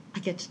 I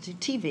get to do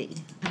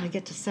TV, and I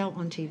get to sell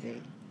on TV.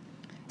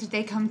 Did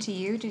they come to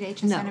you? Did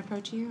HSN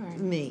approach you? Or?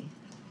 Me.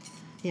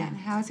 Yeah. And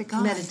how is it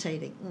going?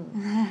 Meditating.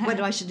 What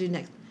do I should do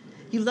next?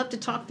 You love to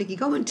talk, Vicki.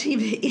 Go on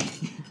TV.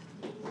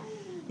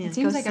 It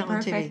seems like a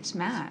perfect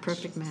match.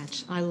 Perfect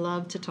match. I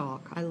love to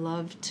talk. I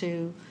love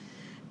to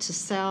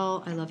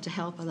sell. I love to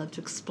help. I love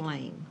to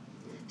explain.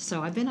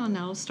 So I've been on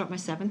now, start my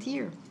 7th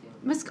year.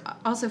 It must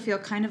also feel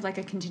kind of like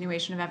a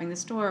continuation of having the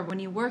store. When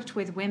you worked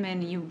with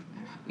women, you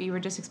were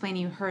just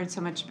explaining you heard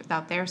so much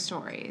about their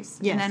stories.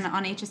 Yes. And then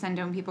on HSN,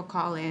 don't people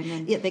call in?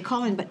 And yeah, they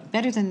call in, but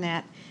better than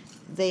that,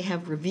 they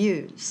have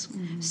reviews.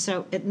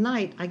 So at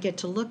night, I get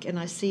to look and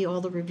I see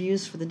all the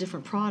reviews for the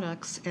different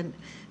products. And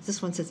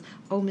this one says,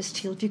 "Oh, Miss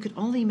Teal, if you could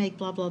only make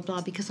blah, blah, blah,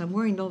 because I'm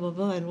wearing blah, blah,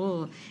 blah, and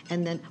blah."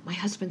 And then my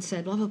husband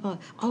said, blah, blah, blah.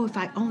 "Oh, if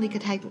I only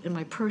could have it in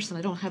my purse and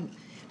I don't have."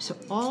 So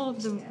all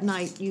of the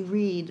night you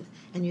read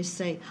and you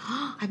say,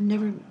 "Oh, I've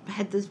never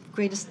had the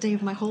greatest day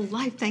of my whole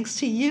life thanks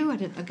to you."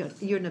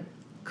 You're in a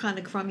kind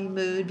of crummy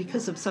mood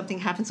because of something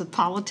happens with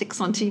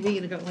politics on TV,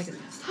 and you go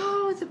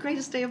 "Oh, it's the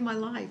greatest day of my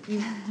life."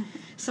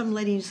 Some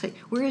lady, you say,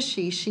 "Where is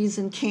she?" "She's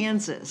in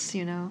Kansas,"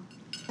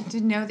 To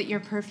know that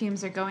your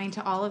perfumes are going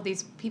to all of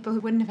these people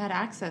who wouldn't have had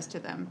access to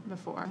them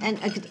before. And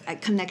a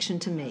connection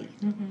to me,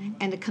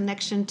 and a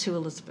connection to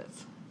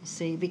Elizabeth.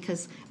 See,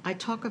 because I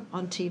talk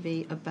on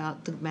TV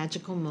about the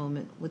magical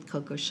moment with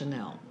Coco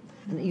Chanel,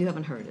 and you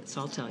haven't heard it,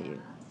 so I'll tell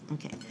you.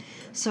 Okay,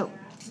 so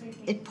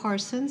at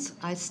Parsons,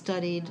 I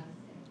studied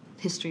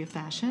history of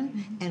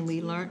fashion, and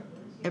we learned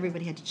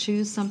everybody had to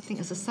choose something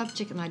as a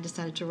subject, and I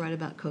decided to write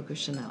about Coco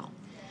Chanel,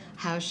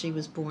 how she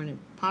was born in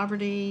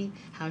poverty,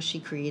 how she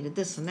created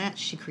this and that.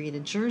 She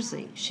created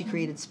jersey, she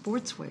created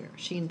sportswear,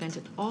 she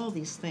invented all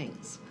these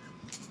things.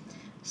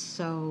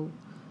 So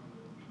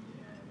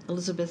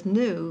Elizabeth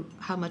knew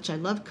how much I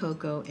loved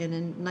Coco, and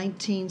in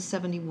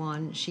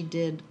 1971 she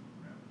did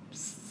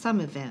some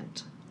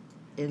event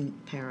in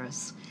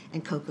Paris,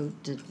 and Coco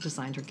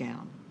designed her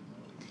gown.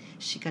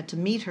 She got to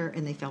meet her,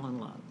 and they fell in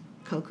love.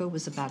 Coco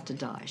was about to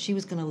die. She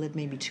was going to live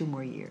maybe 2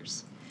 more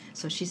years.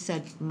 So she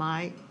said,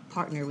 "My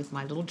partner with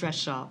my little dress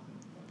shop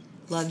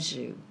loves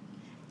you.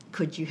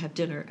 Could you have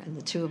dinner?" And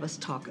the 2 of us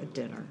talk at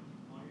dinner.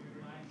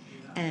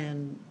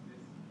 And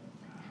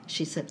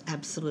she said,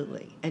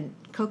 "Absolutely." And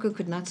Coco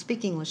could not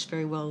speak English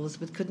very well.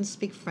 Elizabeth couldn't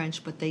speak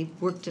French, but they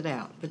worked it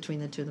out between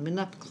the 2 of them.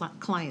 Enough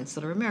clients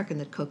that are American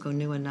that Coco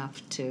knew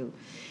enough to.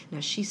 Now,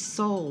 she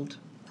sold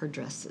her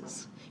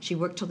dresses. She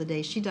worked till the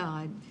day she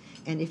died.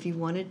 And if you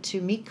wanted to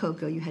meet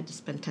Coco, you had to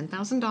spend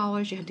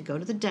 $10,000. You had to go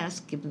to the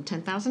desk, give them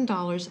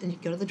 $10,000, and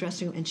you'd go to the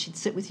dressing room, and she'd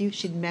sit with you.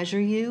 She'd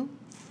measure you.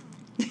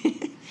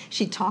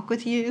 She'd talk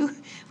with you,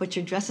 what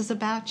your dress is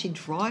about. She'd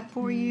draw it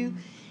for you.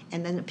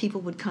 And then the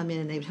people would come in,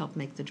 and they would help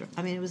make the dress.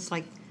 I mean, it was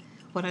like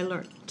what I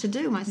learned to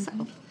do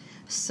myself.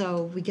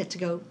 So we get to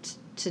go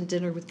to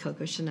dinner with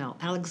Coco Chanel.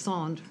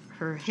 Alexandre,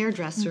 her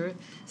hairdresser,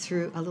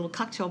 threw a little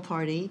cocktail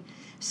party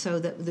so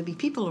that there'd be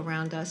people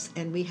around us,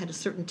 and we had a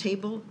certain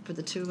table for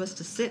the 2 of us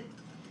to sit,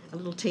 a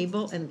little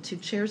table and 2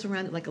 chairs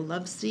around it like a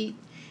love seat,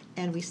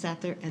 and we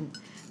sat there, and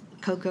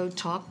Coco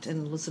talked,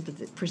 and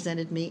Elizabeth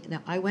presented me.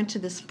 Now, I went to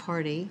this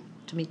party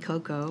to meet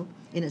Coco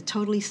in a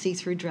totally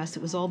see-through dress.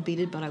 It was all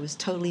beaded, but I was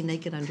totally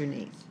naked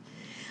underneath.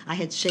 I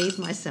had shaved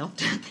myself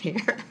down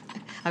there.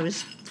 I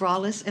was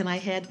braless, and I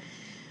had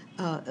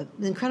an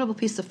incredible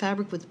piece of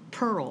fabric with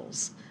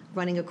pearls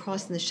running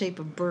across in the shape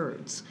of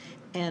birds.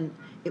 And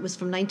it was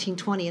from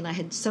 1920, and I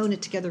had sewn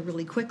it together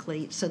really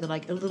quickly so that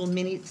like a little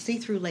mini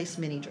see-through lace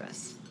mini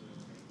dress.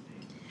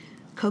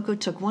 Coco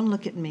took one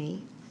look at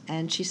me,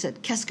 and she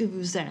said, "Qu'est-ce que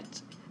vous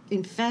êtes?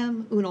 Une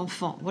femme ou un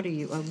enfant? What are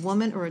you, a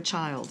woman or a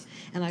child?"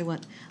 And I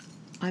went,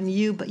 "I'm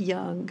you, but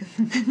young."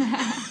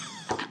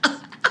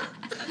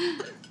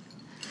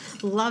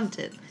 Loved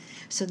it.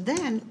 So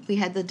then we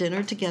had the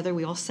dinner together.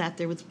 We all sat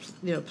there with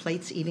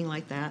plates eating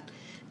like that.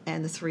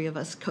 And the three of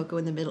us, Coco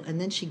in the middle. And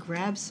then she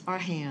grabs our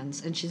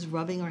hands, and she's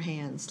rubbing our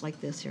hands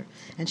like this here.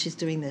 And she's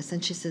doing this.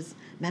 And she says,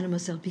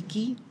 "Mademoiselle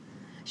Vicky,"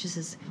 she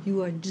says,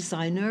 "you are a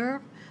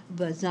designer,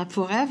 but not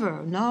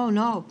forever. No,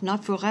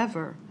 not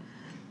forever.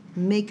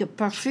 Make a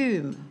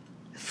perfume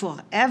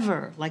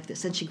forever," like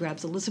this. And she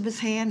grabs Elizabeth's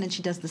hand, and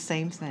she does the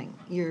same thing.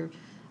 "You're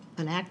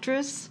an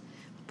actress,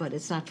 but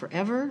it's not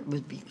forever." It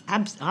would be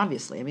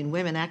obviously. I mean,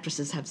 women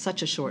actresses have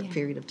such a short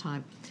period of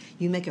time.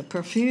 "You make a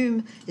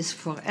perfume is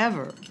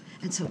forever."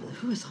 And so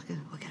who was like,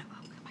 "Okay, am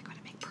I going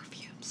to make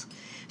perfumes?"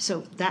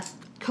 So that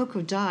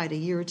Coco died a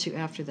year or two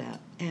after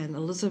that, and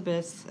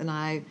Elizabeth and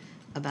I,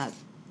 about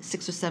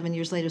 6 or 7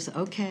 years later, said,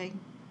 "Okay,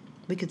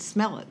 we could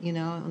smell it,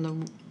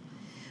 and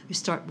we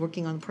start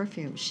working on the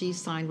perfume." She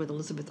signed with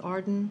Elizabeth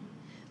Arden.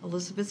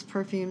 Elizabeth's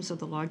perfumes are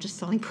the largest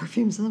selling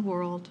perfumes in the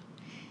world.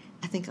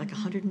 I think like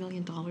 $100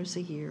 million a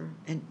year,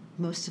 and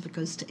most of it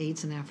goes to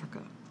AIDS in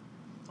Africa,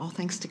 all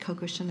thanks to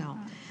Coco Chanel.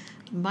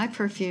 My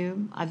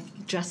perfume,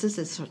 dresses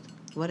as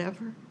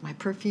whatever. My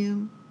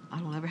perfume, I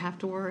don't ever have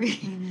to worry.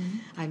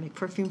 I make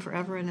perfume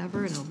forever and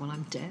ever, and when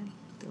I'm dead,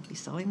 they'll be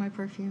selling my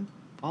perfume.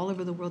 All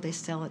over the world, they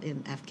sell it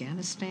in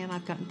Afghanistan.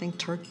 I've gotten things,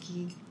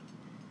 Turkey.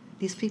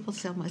 These people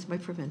sell my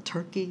perfume in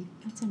Turkey.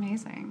 That's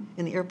amazing.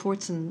 In the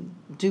airports in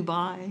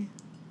Dubai.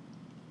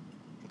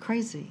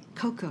 Crazy.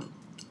 Coco.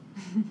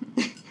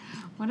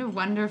 What a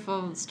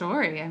wonderful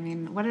story. I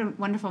mean, what a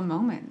wonderful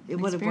moment.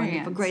 What a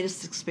wonderful,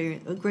 greatest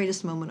experience, the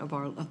greatest moment of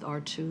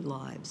our two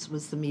lives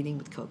was the meeting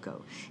with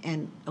Coco.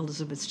 And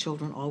Elizabeth's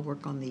children all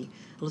work on the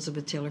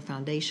Elizabeth Taylor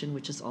Foundation,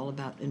 which is all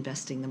about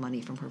investing the money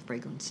from her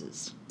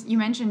fragrances. You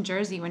mentioned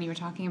jersey when you were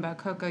talking about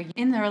Coco.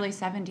 In the early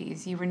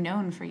 70s, you were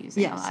known for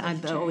using a lot of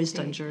I've jersey. always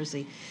done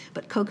jersey.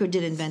 But Coco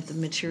did invent the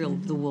material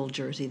of the wool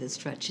jersey that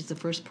stretched. She's the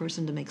first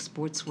person to make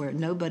sportswear.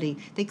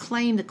 They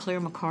claim that Claire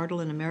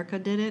McCardle in America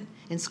did it.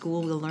 In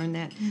school, we'll learn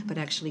that. But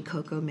actually,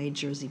 Coco made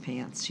jersey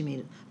pants. She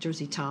made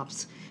jersey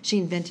tops. She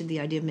invented the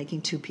idea of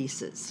making two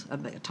pieces, a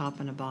top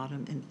and a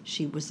bottom. And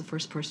she was the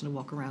first person to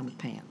walk around with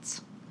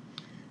pants,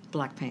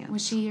 black pants.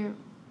 Was she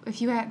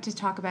if you had to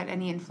talk about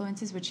any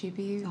influences, would she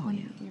be one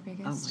of your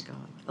biggest? Oh, my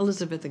God.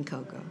 Elizabeth and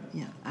Coco.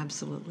 Yeah,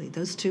 absolutely.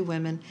 Those two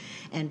women.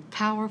 And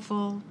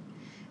powerful.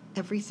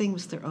 Everything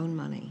was their own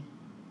money.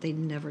 They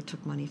never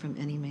took money from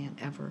any man,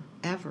 ever,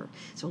 ever.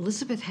 So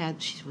Elizabeth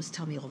she was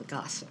telling me all the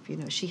gossip.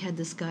 She had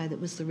this guy that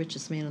was the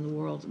richest man in the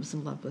world that was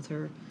in love with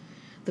her.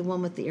 The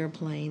one with the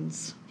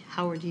airplanes,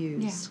 Howard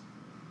Hughes.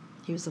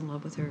 Yeah. He was in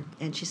love with her.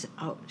 And she said,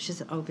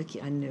 "Oh,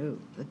 Vicky, I knew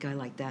a guy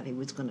like that. He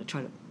was going to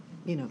try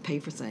to, pay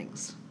for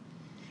things."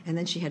 And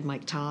then she had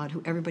Mike Todd,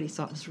 who everybody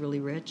thought was really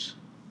rich.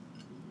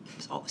 He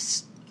was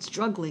always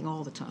struggling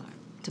all the time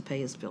to pay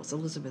his bills.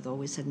 Elizabeth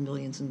always had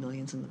millions and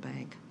millions in the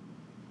bank.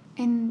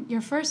 In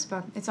your first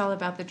book, It's All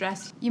About the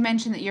Dress, you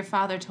mentioned that your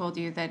father told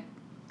you that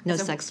no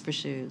sex for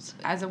shoes.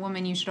 As a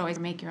woman, you should always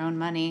make your own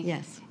money.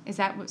 Yes. Is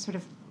that what sort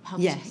of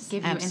helped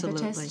give you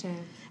impetus to...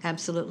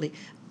 Absolutely.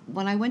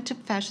 When I went to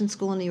fashion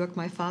school in New York,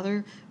 my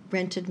father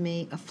rented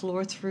me a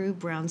floor-through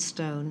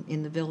brownstone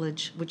in the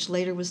Village, which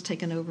later was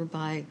taken over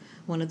by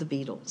one of the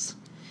Beatles.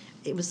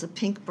 It was a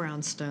pink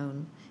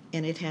brownstone,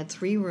 and it had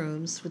 3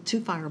 rooms with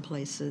 2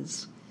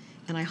 fireplaces.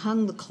 And I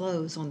hung the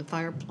clothes on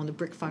the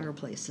brick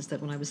fireplaces that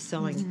when I was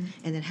selling,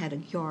 and it had a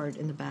yard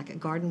in the back, a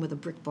garden with a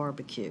brick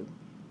barbecue.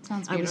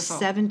 Sounds beautiful. I was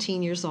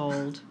 17 years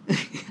old,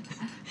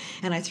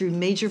 and I threw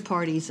major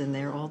parties in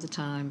there all the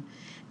time,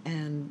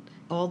 and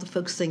all the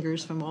folk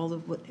singers from all the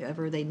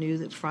whatever they knew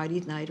that Friday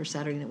night or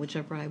Saturday night,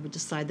 whichever I would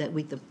decide that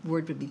week, the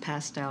word would be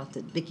passed out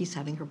that Vicky's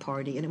having her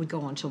party, and it would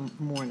go on till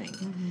morning.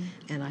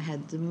 And I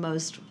had the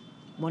most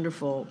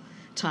wonderful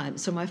time.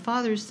 So my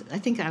father's, I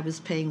think I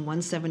was paying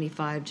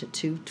 $175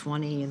 to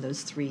 $220 in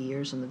those 3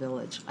 years in the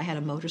Village. I had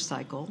a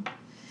motorcycle,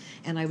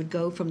 and I would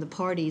go from the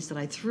parties that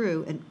I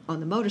threw and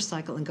on the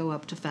motorcycle and go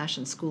up to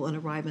fashion school and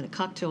arrive in a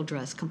cocktail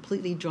dress,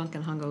 completely drunk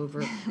and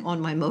hungover on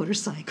my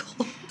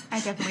motorcycle. I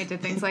definitely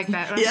did things like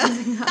that when I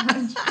was in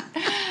college.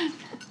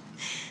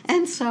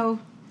 And so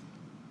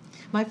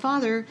my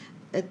father,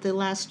 at the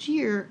last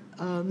year,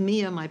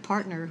 Mia, my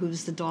partner,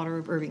 who's the daughter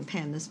of Irving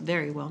Penn, this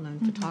very well-known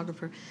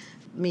photographer,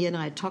 Mia and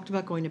I had talked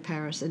about going to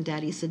Paris, and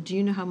Daddy said, "Do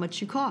you know how much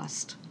you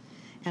cost?"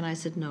 And I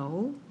said,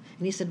 "No."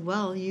 And he said,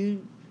 "Well,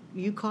 you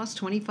cost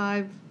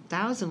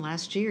 $25,000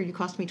 last year. You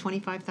cost me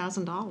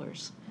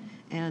 $25,000,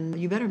 and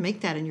you better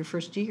make that in your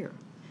first year."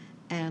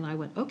 And I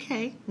went,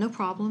 "Okay, no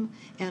problem."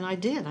 And I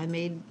did. I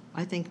made,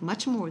 I think,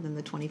 much more than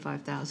the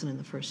 $25,000 in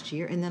the first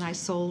year. And then I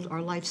sold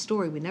our life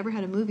story. We never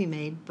had a movie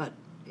made, but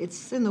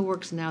it's in the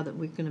works now that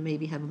we're going to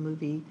maybe have a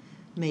movie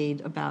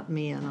made about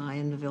Mia and I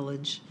in the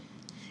Village.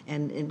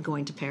 and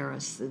going to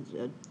Paris,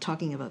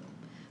 talking of a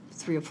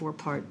 3 or 4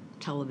 part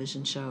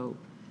television show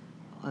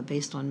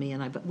based on me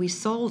and I. But we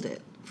sold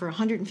it for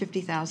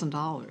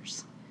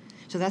 $150,000.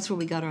 So that's where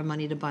we got our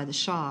money to buy the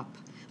shop,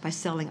 by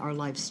selling our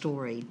life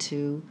story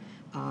to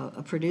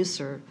a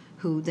producer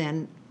who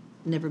then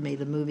never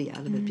made a movie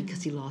out of it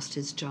because he lost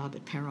his job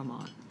at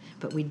Paramount.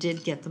 But we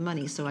did get the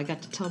money, so I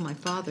got to tell my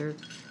father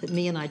that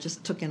me and I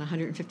just took in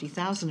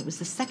 $150,000. It was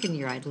the second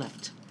year I'd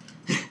left.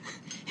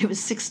 It was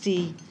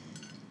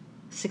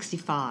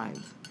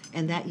 65,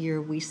 and that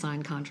year we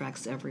signed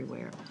contracts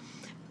everywhere.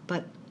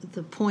 But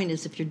the point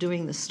is, if you're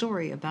doing the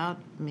story about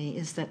me,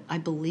 is that I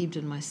believed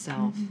in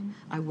myself.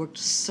 I worked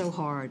so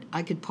hard.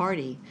 I could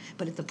party,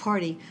 but at the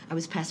party, I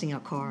was passing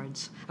out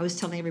cards. I was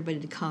telling everybody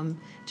to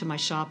come to my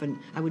shop, and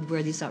I would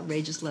wear these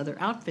outrageous leather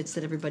outfits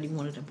that everybody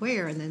wanted to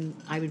wear, and then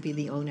I would be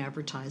the own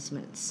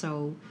advertisement.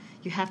 So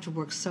you have to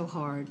work so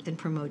hard and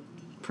promote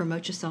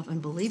yourself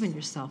and believe in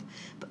yourself,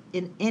 but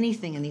in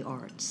anything in the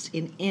arts,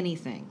 in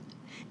anything.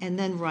 And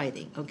then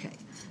writing. Okay,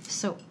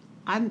 so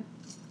I'm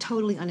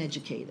totally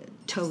uneducated.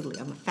 Totally.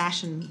 I'm a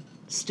fashion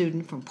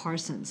student from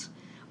Parsons.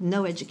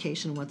 No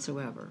education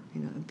whatsoever.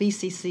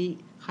 BCC,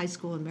 high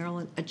school in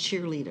Maryland, a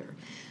cheerleader.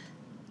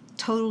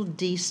 Total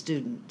D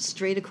student.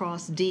 Straight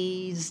across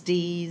D's,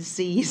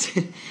 C's.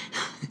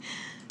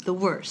 The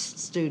worst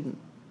student.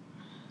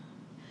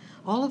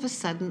 All of a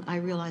sudden, I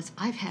realized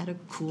I've had a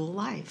cool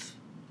life.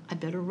 I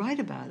better write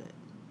about it.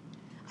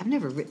 I've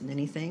never written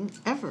anything,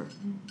 ever.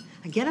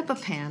 I get up a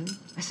pen.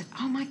 I said,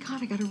 oh, my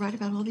God, I got to write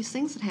about all these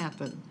things that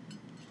happened.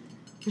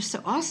 They're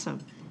so awesome.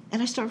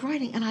 And I start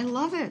writing, and I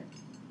love it.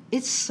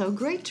 It's so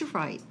great to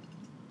write.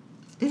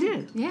 It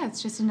is. Yeah,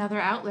 it's just another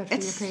outlet for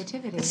your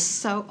creativity. It's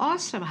so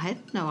awesome. I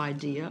had no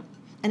idea.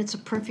 And it's a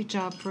perfect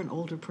job for an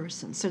older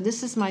person. So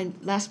this is my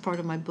last part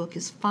of my book,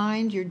 is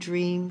Find Your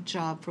Dream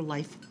Job for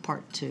Life,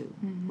 Part 2.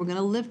 We're going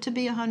to live to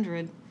be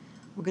 100.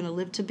 We're going to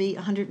live to be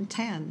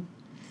 110.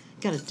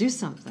 Got to do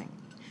something.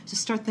 So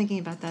start thinking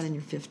about that in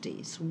your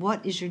 50s.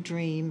 What is your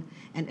dream?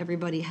 And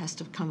everybody has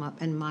to come up,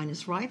 and mine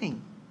is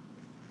writing.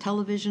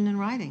 Television and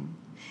writing.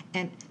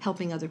 And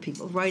helping other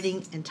people.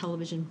 Writing and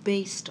television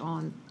based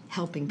on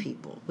helping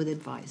people with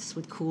advice,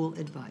 with cool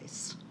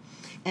advice.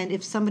 And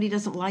if somebody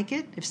doesn't like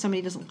it, if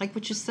somebody doesn't like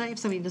what you say, if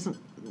somebody doesn't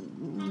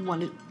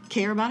want to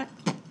care about it,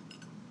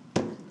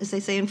 as they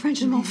say in French,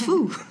 je m'en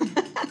fous.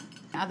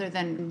 Other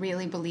than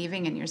really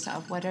believing in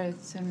yourself, what are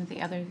some of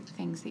the other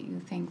things that you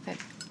think that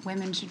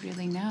women should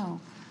really know?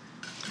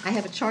 I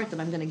have a chart that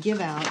I'm going to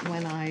give out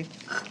when I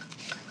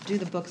do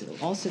the book.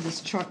 Also,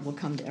 this chart will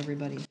come to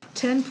everybody.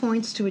 10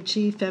 points to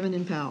achieve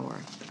feminine power.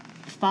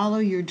 Follow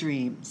your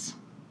dreams.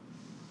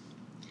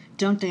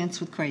 Don't dance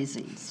with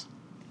crazies.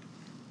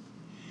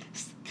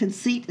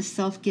 Conceit is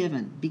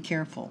self-given. Be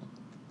careful.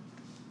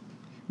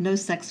 No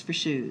sex for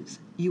shoes.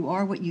 You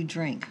are what you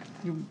drink.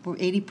 We're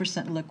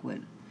 80%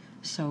 liquid.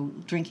 So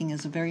drinking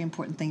is a very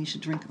important thing. You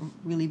should drink,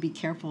 really be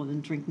careful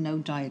and drink no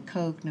Diet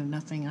Coke, no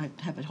nothing. I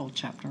have a whole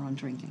chapter on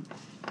drinking.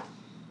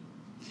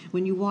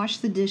 When you wash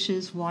the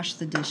dishes, wash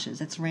the dishes.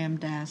 That's Ram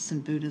Dass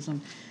in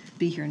Buddhism.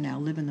 Be here now,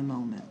 live in the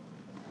moment.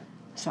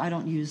 So I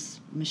don't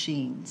use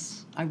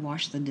machines. I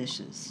wash the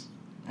dishes.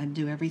 I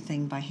do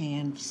everything by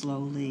hand,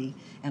 slowly,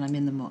 and I'm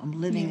in the moment.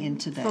 I'm living in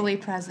today. Fully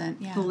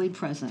present, yeah. Fully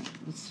present.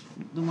 That's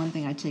the one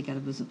thing I take out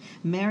of Buddhism.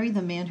 Marry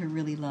the man who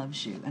really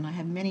loves you. And I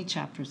have many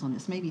chapters on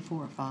this, maybe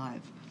 4 or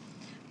 5.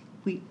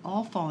 We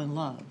all fall in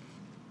love,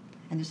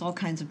 and there's all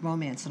kinds of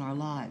romance in our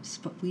lives,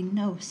 but we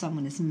know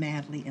someone is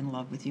madly in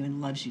love with you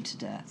and loves you to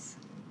death.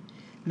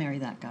 Marry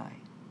that guy.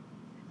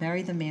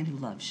 Marry the man who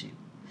loves you.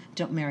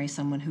 Don't marry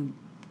someone who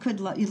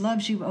he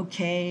loves you,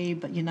 okay,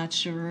 but you're not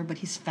sure, but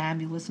he's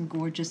fabulous and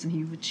gorgeous and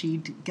you've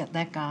achieved to get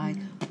that guy.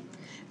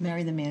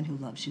 Marry the man who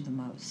loves you the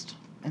most.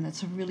 And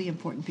that's a really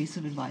important piece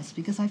of advice,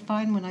 because I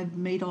find when I've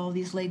made all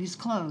these ladies'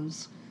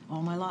 clothes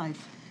all my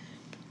life,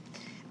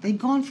 they've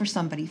gone for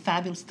somebody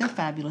fabulous. They're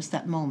fabulous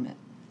that moment,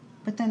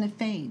 but then it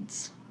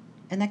fades.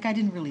 And that guy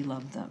didn't really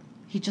love them.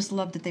 He just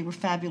loved that they were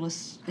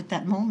fabulous at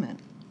that moment.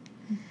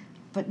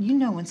 But you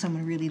know when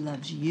someone really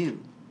loves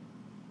you,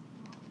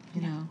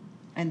 you know,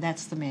 and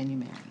that's the man you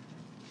marry.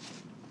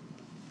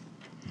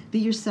 Be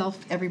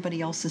yourself,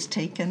 everybody else is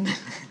taken.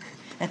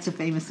 That's a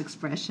famous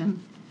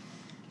expression.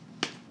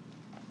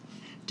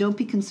 Don't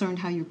be concerned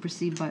how you're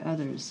perceived by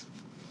others.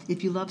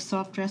 If you love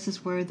soft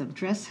dresses, wear them.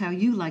 Dress how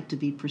you like to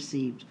be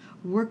perceived.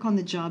 Work on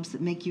the jobs that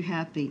make you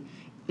happy.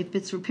 If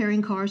it's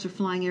repairing cars or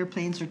flying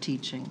airplanes or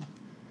teaching,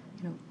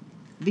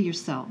 be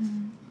yourself.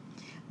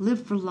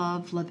 Live for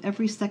love. Love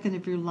every second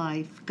of your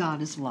life.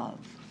 God is love.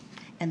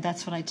 And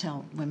that's what I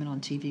tell women on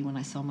TV when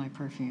I sell my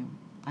perfume.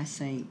 I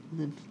say,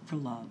 live for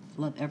love.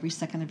 Love every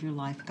second of your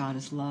life. God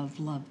is love.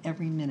 Love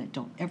every minute.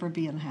 Don't ever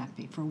be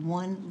unhappy. For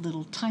one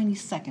little tiny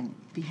second,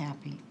 be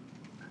happy.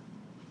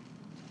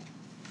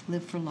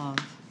 Live for love.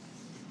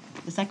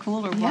 Is that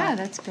cool or what? Yeah,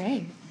 that's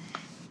great.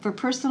 For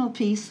personal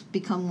peace,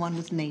 become one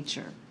with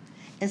nature.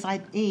 As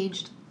I've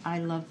aged, I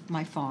love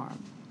my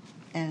farm.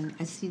 And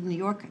I see New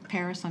York,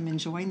 Paris, I'm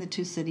enjoying the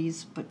two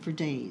cities, but for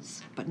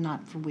days, but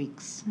not for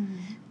weeks.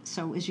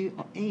 So as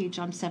you age,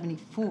 I'm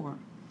 74.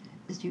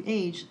 As you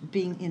age,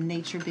 being in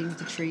nature, being with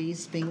the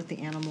trees, being with the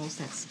animals,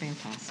 that's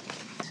fantastic.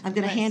 I'm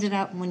going to hand it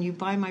out when you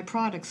buy my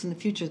products in the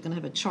future. It's going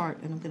to have a chart,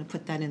 and I'm going to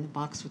put that in the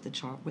box with the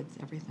chart with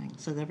everything,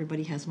 so that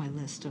everybody has my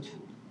list of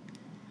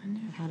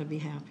how to be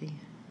happy.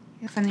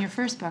 From your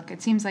first book,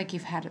 it seems like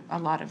you've had a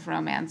lot of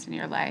romance in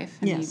your life.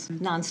 And yes,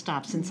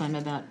 nonstop since I'm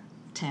about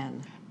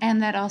 10.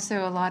 And that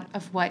also a lot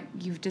of what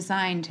you've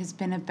designed has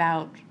been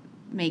about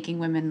making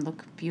women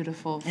look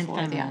beautiful and for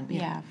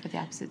feminine, for the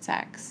opposite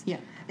sex. Yeah.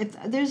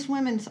 There's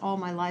women all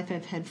my life.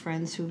 I've had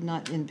friends who've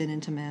not been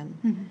into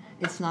men.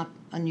 It's not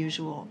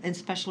unusual,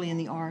 especially in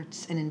the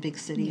arts and in big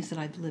cities that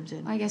I've lived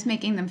in. I guess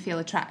making them feel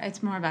attractive.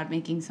 It's more about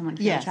making someone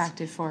feel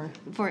attractive for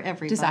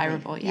everybody.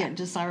 Desirable,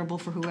 desirable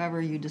for whoever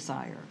you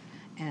desire.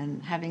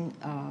 And having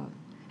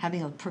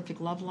a perfect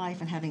love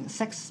life and having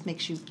sex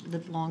makes you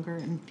live longer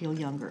and feel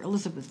younger.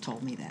 Elizabeth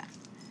told me that.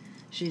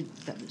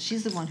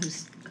 She's the one who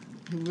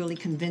really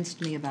convinced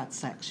me about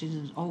sex. She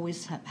said,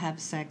 always have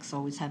sex,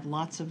 always have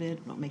lots of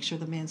it, don't make sure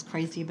the man's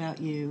crazy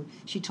about you.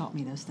 She taught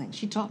me those things.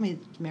 She taught me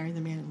to marry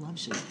the man who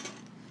loves you.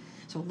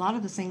 So a lot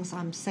of the things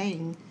I'm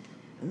saying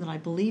and that I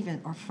believe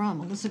in are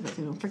from Elizabeth.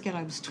 Don't forget,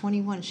 I was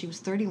 21, she was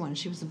 31.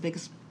 She was the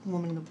biggest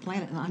woman on the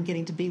planet, and I'm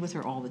getting to be with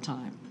her all the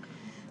time.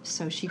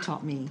 So she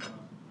taught me,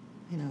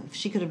 if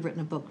she could have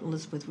written a book,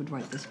 Elizabeth would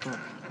write this book.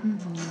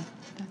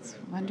 That's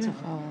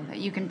wonderful that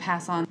you can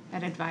pass on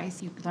that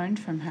advice you learned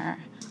from her.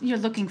 You're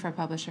looking for a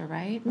publisher,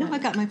 right? No, I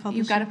got my publisher.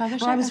 You got a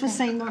publisher? Well, I was with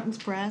St. Martin's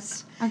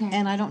Press, Okay.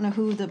 and I don't know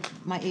who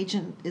my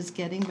agent is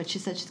getting, but she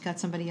said she's got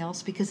somebody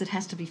else because it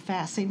has to be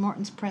fast. St.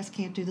 Martin's Press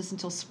can't do this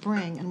until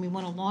spring, and we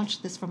want to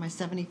launch this for my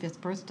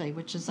 75th birthday,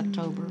 which is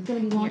October. It's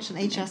going to be launched in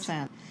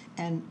HSN.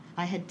 And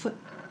I had put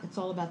It's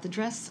All About the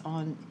Dress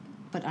on,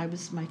 but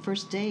my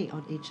first day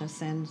on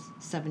HSN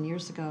 7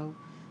 years ago.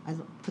 I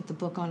put the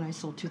book on. I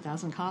sold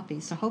 2,000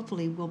 copies. So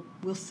hopefully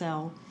we'll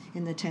sell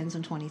in the tens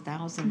and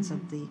 20,000s of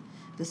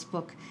this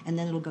book, and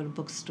then it'll go to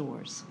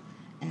bookstores.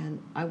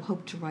 And I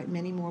hope to write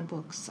many more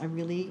books. I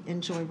really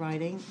enjoy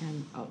writing,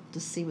 and to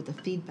see what the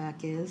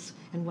feedback is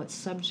and what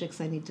subjects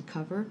I need to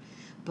cover.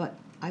 But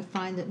I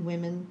find that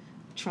women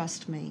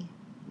trust me.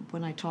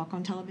 When I talk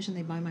on television,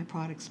 they buy my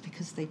products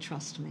because they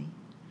trust me.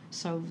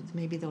 So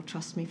maybe they'll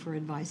trust me for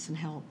advice and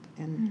help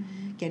in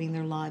getting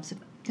their lives.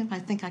 I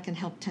think I can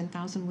help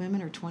 10,000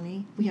 women or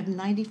 20. We have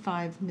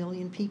 95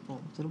 million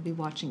people that will be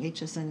watching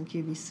HSN and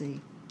QVC.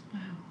 Wow.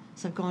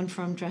 So I've gone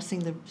from dressing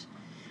the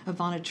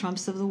Ivana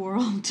Trumps of the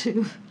world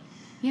to...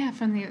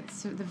 from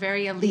the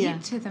very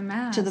elite to the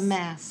mass. To the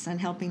mass,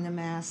 and helping the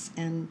mass.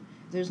 And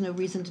there's no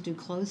reason to do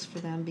clothes for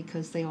them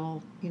because they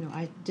all,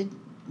 I did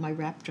my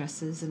wrap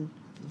dresses in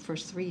the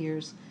first 3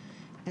 years,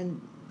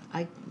 and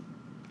I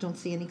don't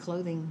see any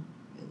clothing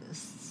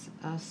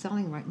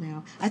selling right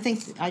now. I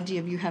think the idea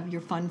of you have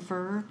your fun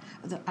fur,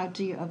 the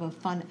idea of a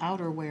fun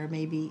outerwear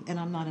maybe, and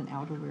I'm not an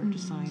outerwear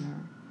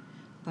designer,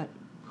 but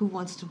who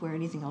wants to wear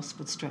anything else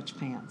but stretch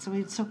pants? I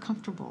mean, it's so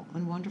comfortable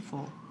and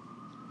wonderful,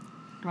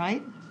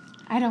 right?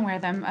 I don't wear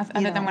them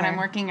other than when I'm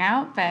working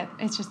out, but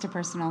it's just a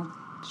personal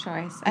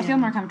choice. I feel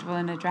more comfortable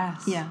in a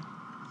dress. Yeah.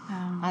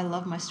 I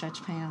love my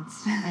stretch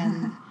pants,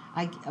 and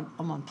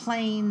I'm on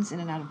planes, in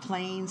and out of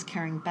planes,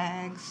 carrying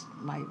bags.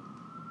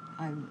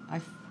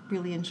 I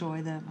really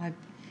enjoy them. I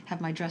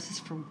have my dresses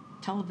for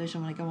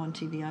television. When I go on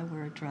TV, I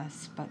wear a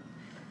dress, but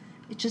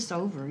it's just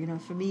over.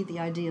 For me, the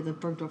idea of the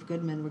Bergdorf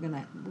Goodman, we're going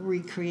to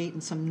recreate,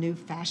 and some new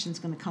fashion's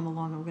going to come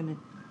along. We're going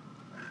to,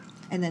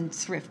 and then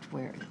thrift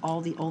wear, all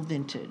the old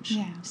vintage.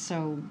 Yeah.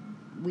 So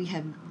we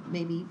have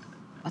maybe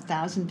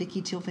 1,000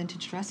 Vicky Teal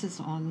vintage dresses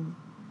on.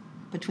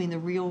 Between the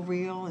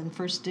Real and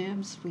First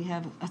Dibs, we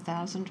have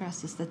 1,000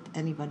 dresses that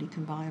anybody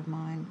can buy of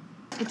mine.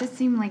 It does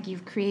seem like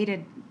you've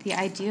created the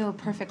ideal,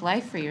 perfect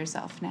life for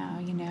yourself now.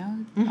 You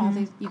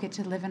get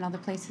to live in all the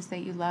places that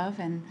you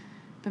love,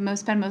 but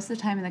spend most of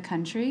the time in the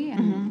country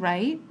and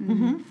write.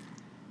 And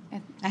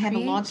I have a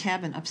log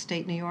cabin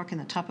upstate New York in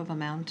the top of a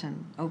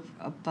mountain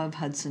above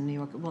Hudson, New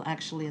York. Well,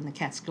 actually in the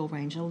Catskill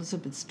Range.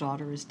 Elizabeth's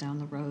daughter is down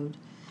the road.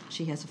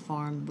 She has a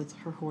farm with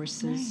her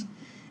horses. Right.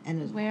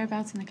 And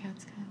whereabouts in the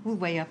Catskills? We're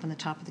way up on the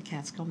top of the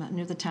Catskill Mountain,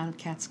 near the town of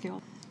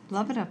Catskill.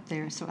 Love it up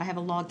there. So I have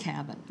a log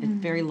cabin, a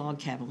very log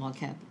cabin.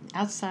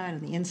 Outside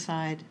and the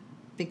inside,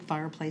 big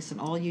fireplace,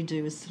 and all you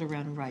do is sit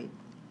around and write.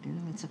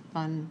 It's a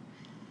fun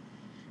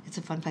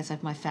place. I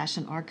have my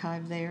fashion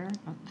archive there.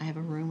 I have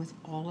a room with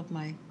all of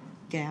my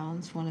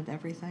gowns, one of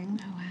everything.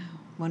 Oh, wow.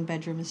 One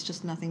bedroom is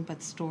just nothing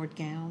but stored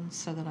gowns,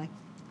 so that I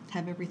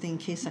have everything in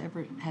case I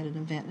ever had an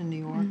event in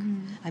New York.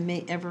 I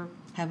may ever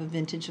have a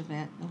vintage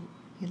event.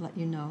 He'll let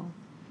you know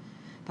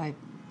if I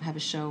have a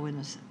show in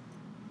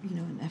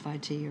an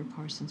FIT or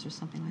Parsons or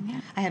something like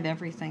that. I have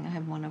everything. I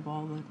have one of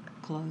all the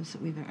clothes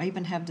that I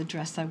even have the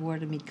dress I wore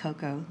to meet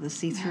Coco, the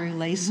see-through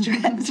lace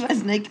dress. I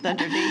was naked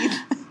underneath.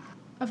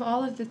 Of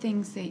all of the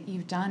things that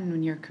you've done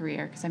in your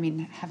career, because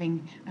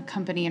having a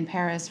company in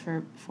Paris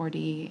for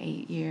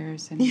 48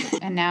 years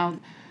and now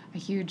a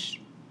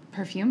huge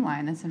perfume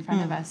line that's in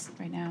front of us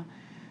right now.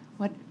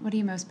 What are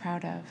you most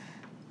proud of?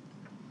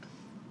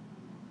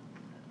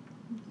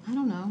 I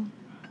don't know.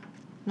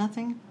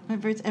 Nothing.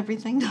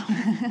 Everything. No,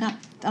 I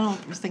don't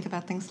think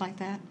about things like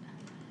that.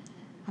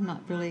 I'm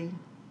not really,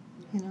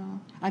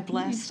 I'm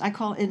blessed. I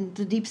call in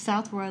the deep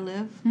South where I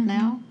live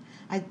now.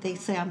 They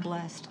say I'm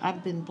blessed.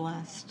 I've been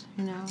blessed.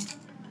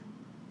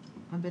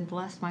 I've been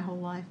blessed my whole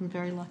life. I'm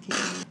very lucky,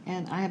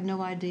 and I have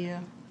no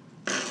idea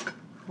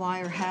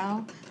why or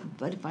how.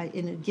 But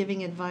in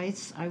giving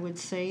advice, I would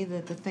say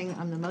that the thing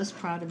I'm the most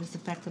proud of is the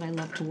fact that I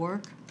love to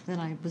work. That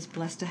I was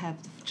blessed to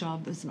have the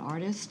job as an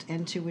artist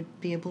and to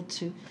be able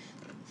to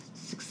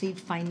succeed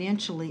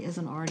financially as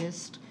an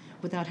artist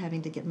without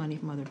having to get money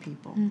from other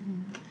people.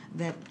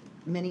 That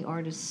many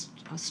artists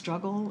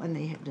struggle and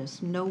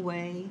there's no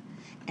way,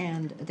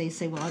 and they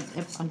say, well,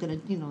 I'm going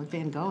to, like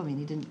Van Gogh,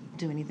 he didn't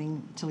do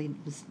anything until he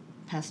was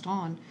passed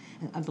on.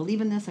 And I believe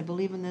in this,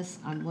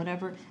 I'm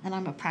whatever, and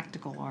I'm a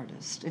practical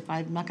artist. If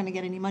I'm not going to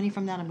get any money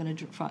from that, I'm going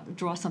to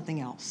draw something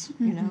else,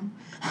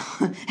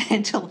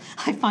 until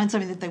I find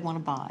something that they want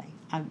to buy.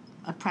 I'm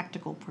a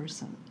practical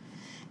person.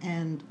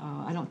 And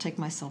I don't take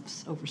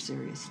myself over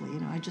seriously.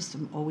 I just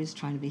am always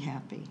trying to be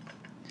happy.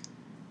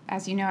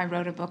 As you know, I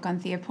wrote a book on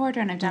Thea Porter,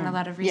 and I've done a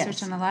lot of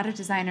research on a lot of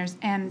designers,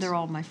 and they're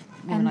all my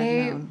women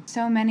I've known.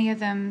 So many of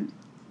them,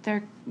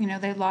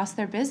 they lost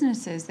their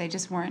businesses. They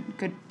just weren't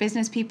good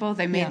business people.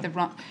 They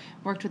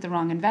worked with the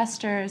wrong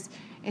investors.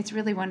 It's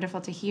really wonderful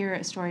to hear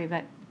a story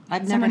about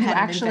someone who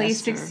actually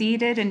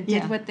succeeded and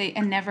did what they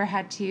and never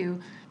had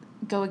to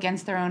go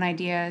against their own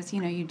ideas.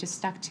 You just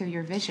stuck to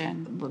your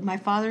vision. My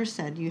father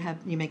said, you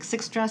make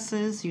 6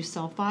 dresses, you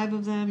sell 5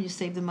 of them, you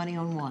save the money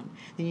on 1.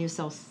 Then you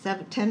sell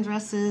 10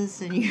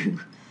 dresses, and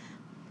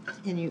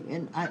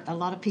a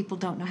lot of people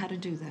don't know how to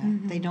do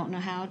that. They don't know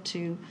how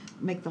to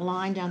make the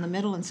line down the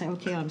middle and say,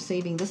 okay, I'm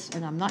saving this,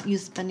 and I'm not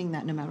spending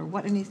that no matter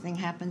what anything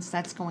happens.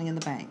 That's going in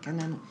the bank,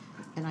 and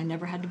I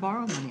never had to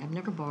borrow money. I've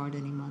never borrowed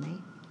any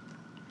money.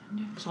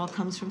 It all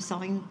comes from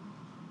selling,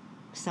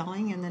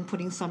 and then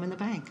putting some in the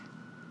bank.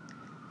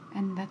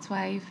 And that's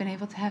why you've been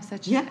able to have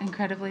such an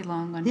incredibly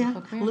long,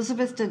 wonderful career.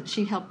 Elizabeth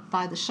she helped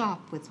buy the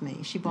shop with me.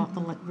 She bought the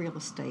real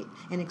estate.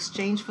 In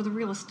exchange for the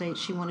real estate,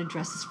 she wanted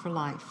dresses for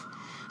life.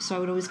 So I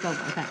would always go,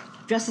 okay,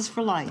 dresses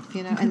for life,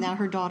 And now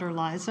her daughter,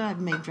 Liza, I've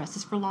made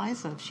dresses for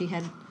Liza. If she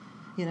had,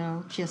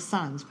 she has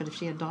sons, but if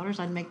she had daughters,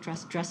 I'd make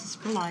dresses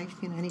for life.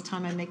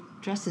 Anytime I make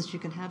dresses, you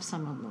can have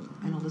some of them.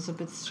 And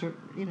Elizabeth,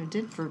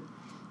 did for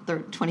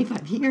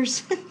 25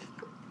 years.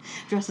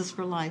 Dresses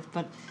for life,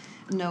 but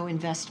no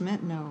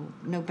investment,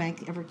 no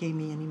bank ever gave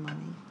me any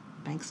money.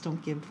 Banks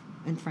don't give,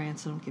 in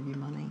France, they don't give you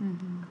money.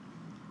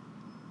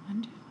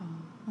 Wonderful.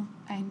 Well,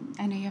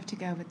 I know you have to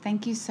go, but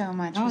thank you so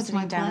much for it's sitting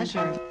my down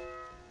pleasure. with me.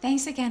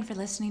 Thanks again for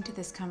listening to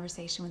this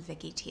conversation with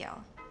Vicki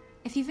Teal.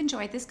 If you've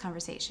enjoyed this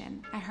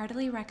conversation, I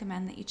heartily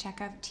recommend that you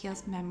check out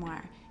Teal's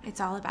memoir,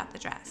 It's All About the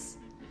Dress.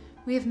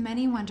 We have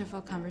many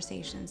wonderful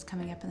conversations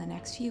coming up in the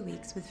next few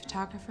weeks with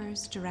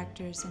photographers,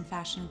 directors, and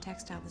fashion and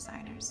textile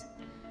designers.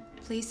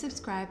 Please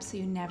subscribe so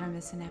you never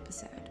miss an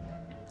episode.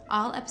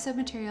 All episode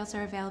materials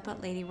are available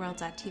at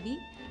ladyworld.tv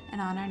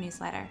and on our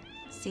newsletter.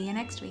 See you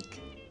next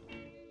week.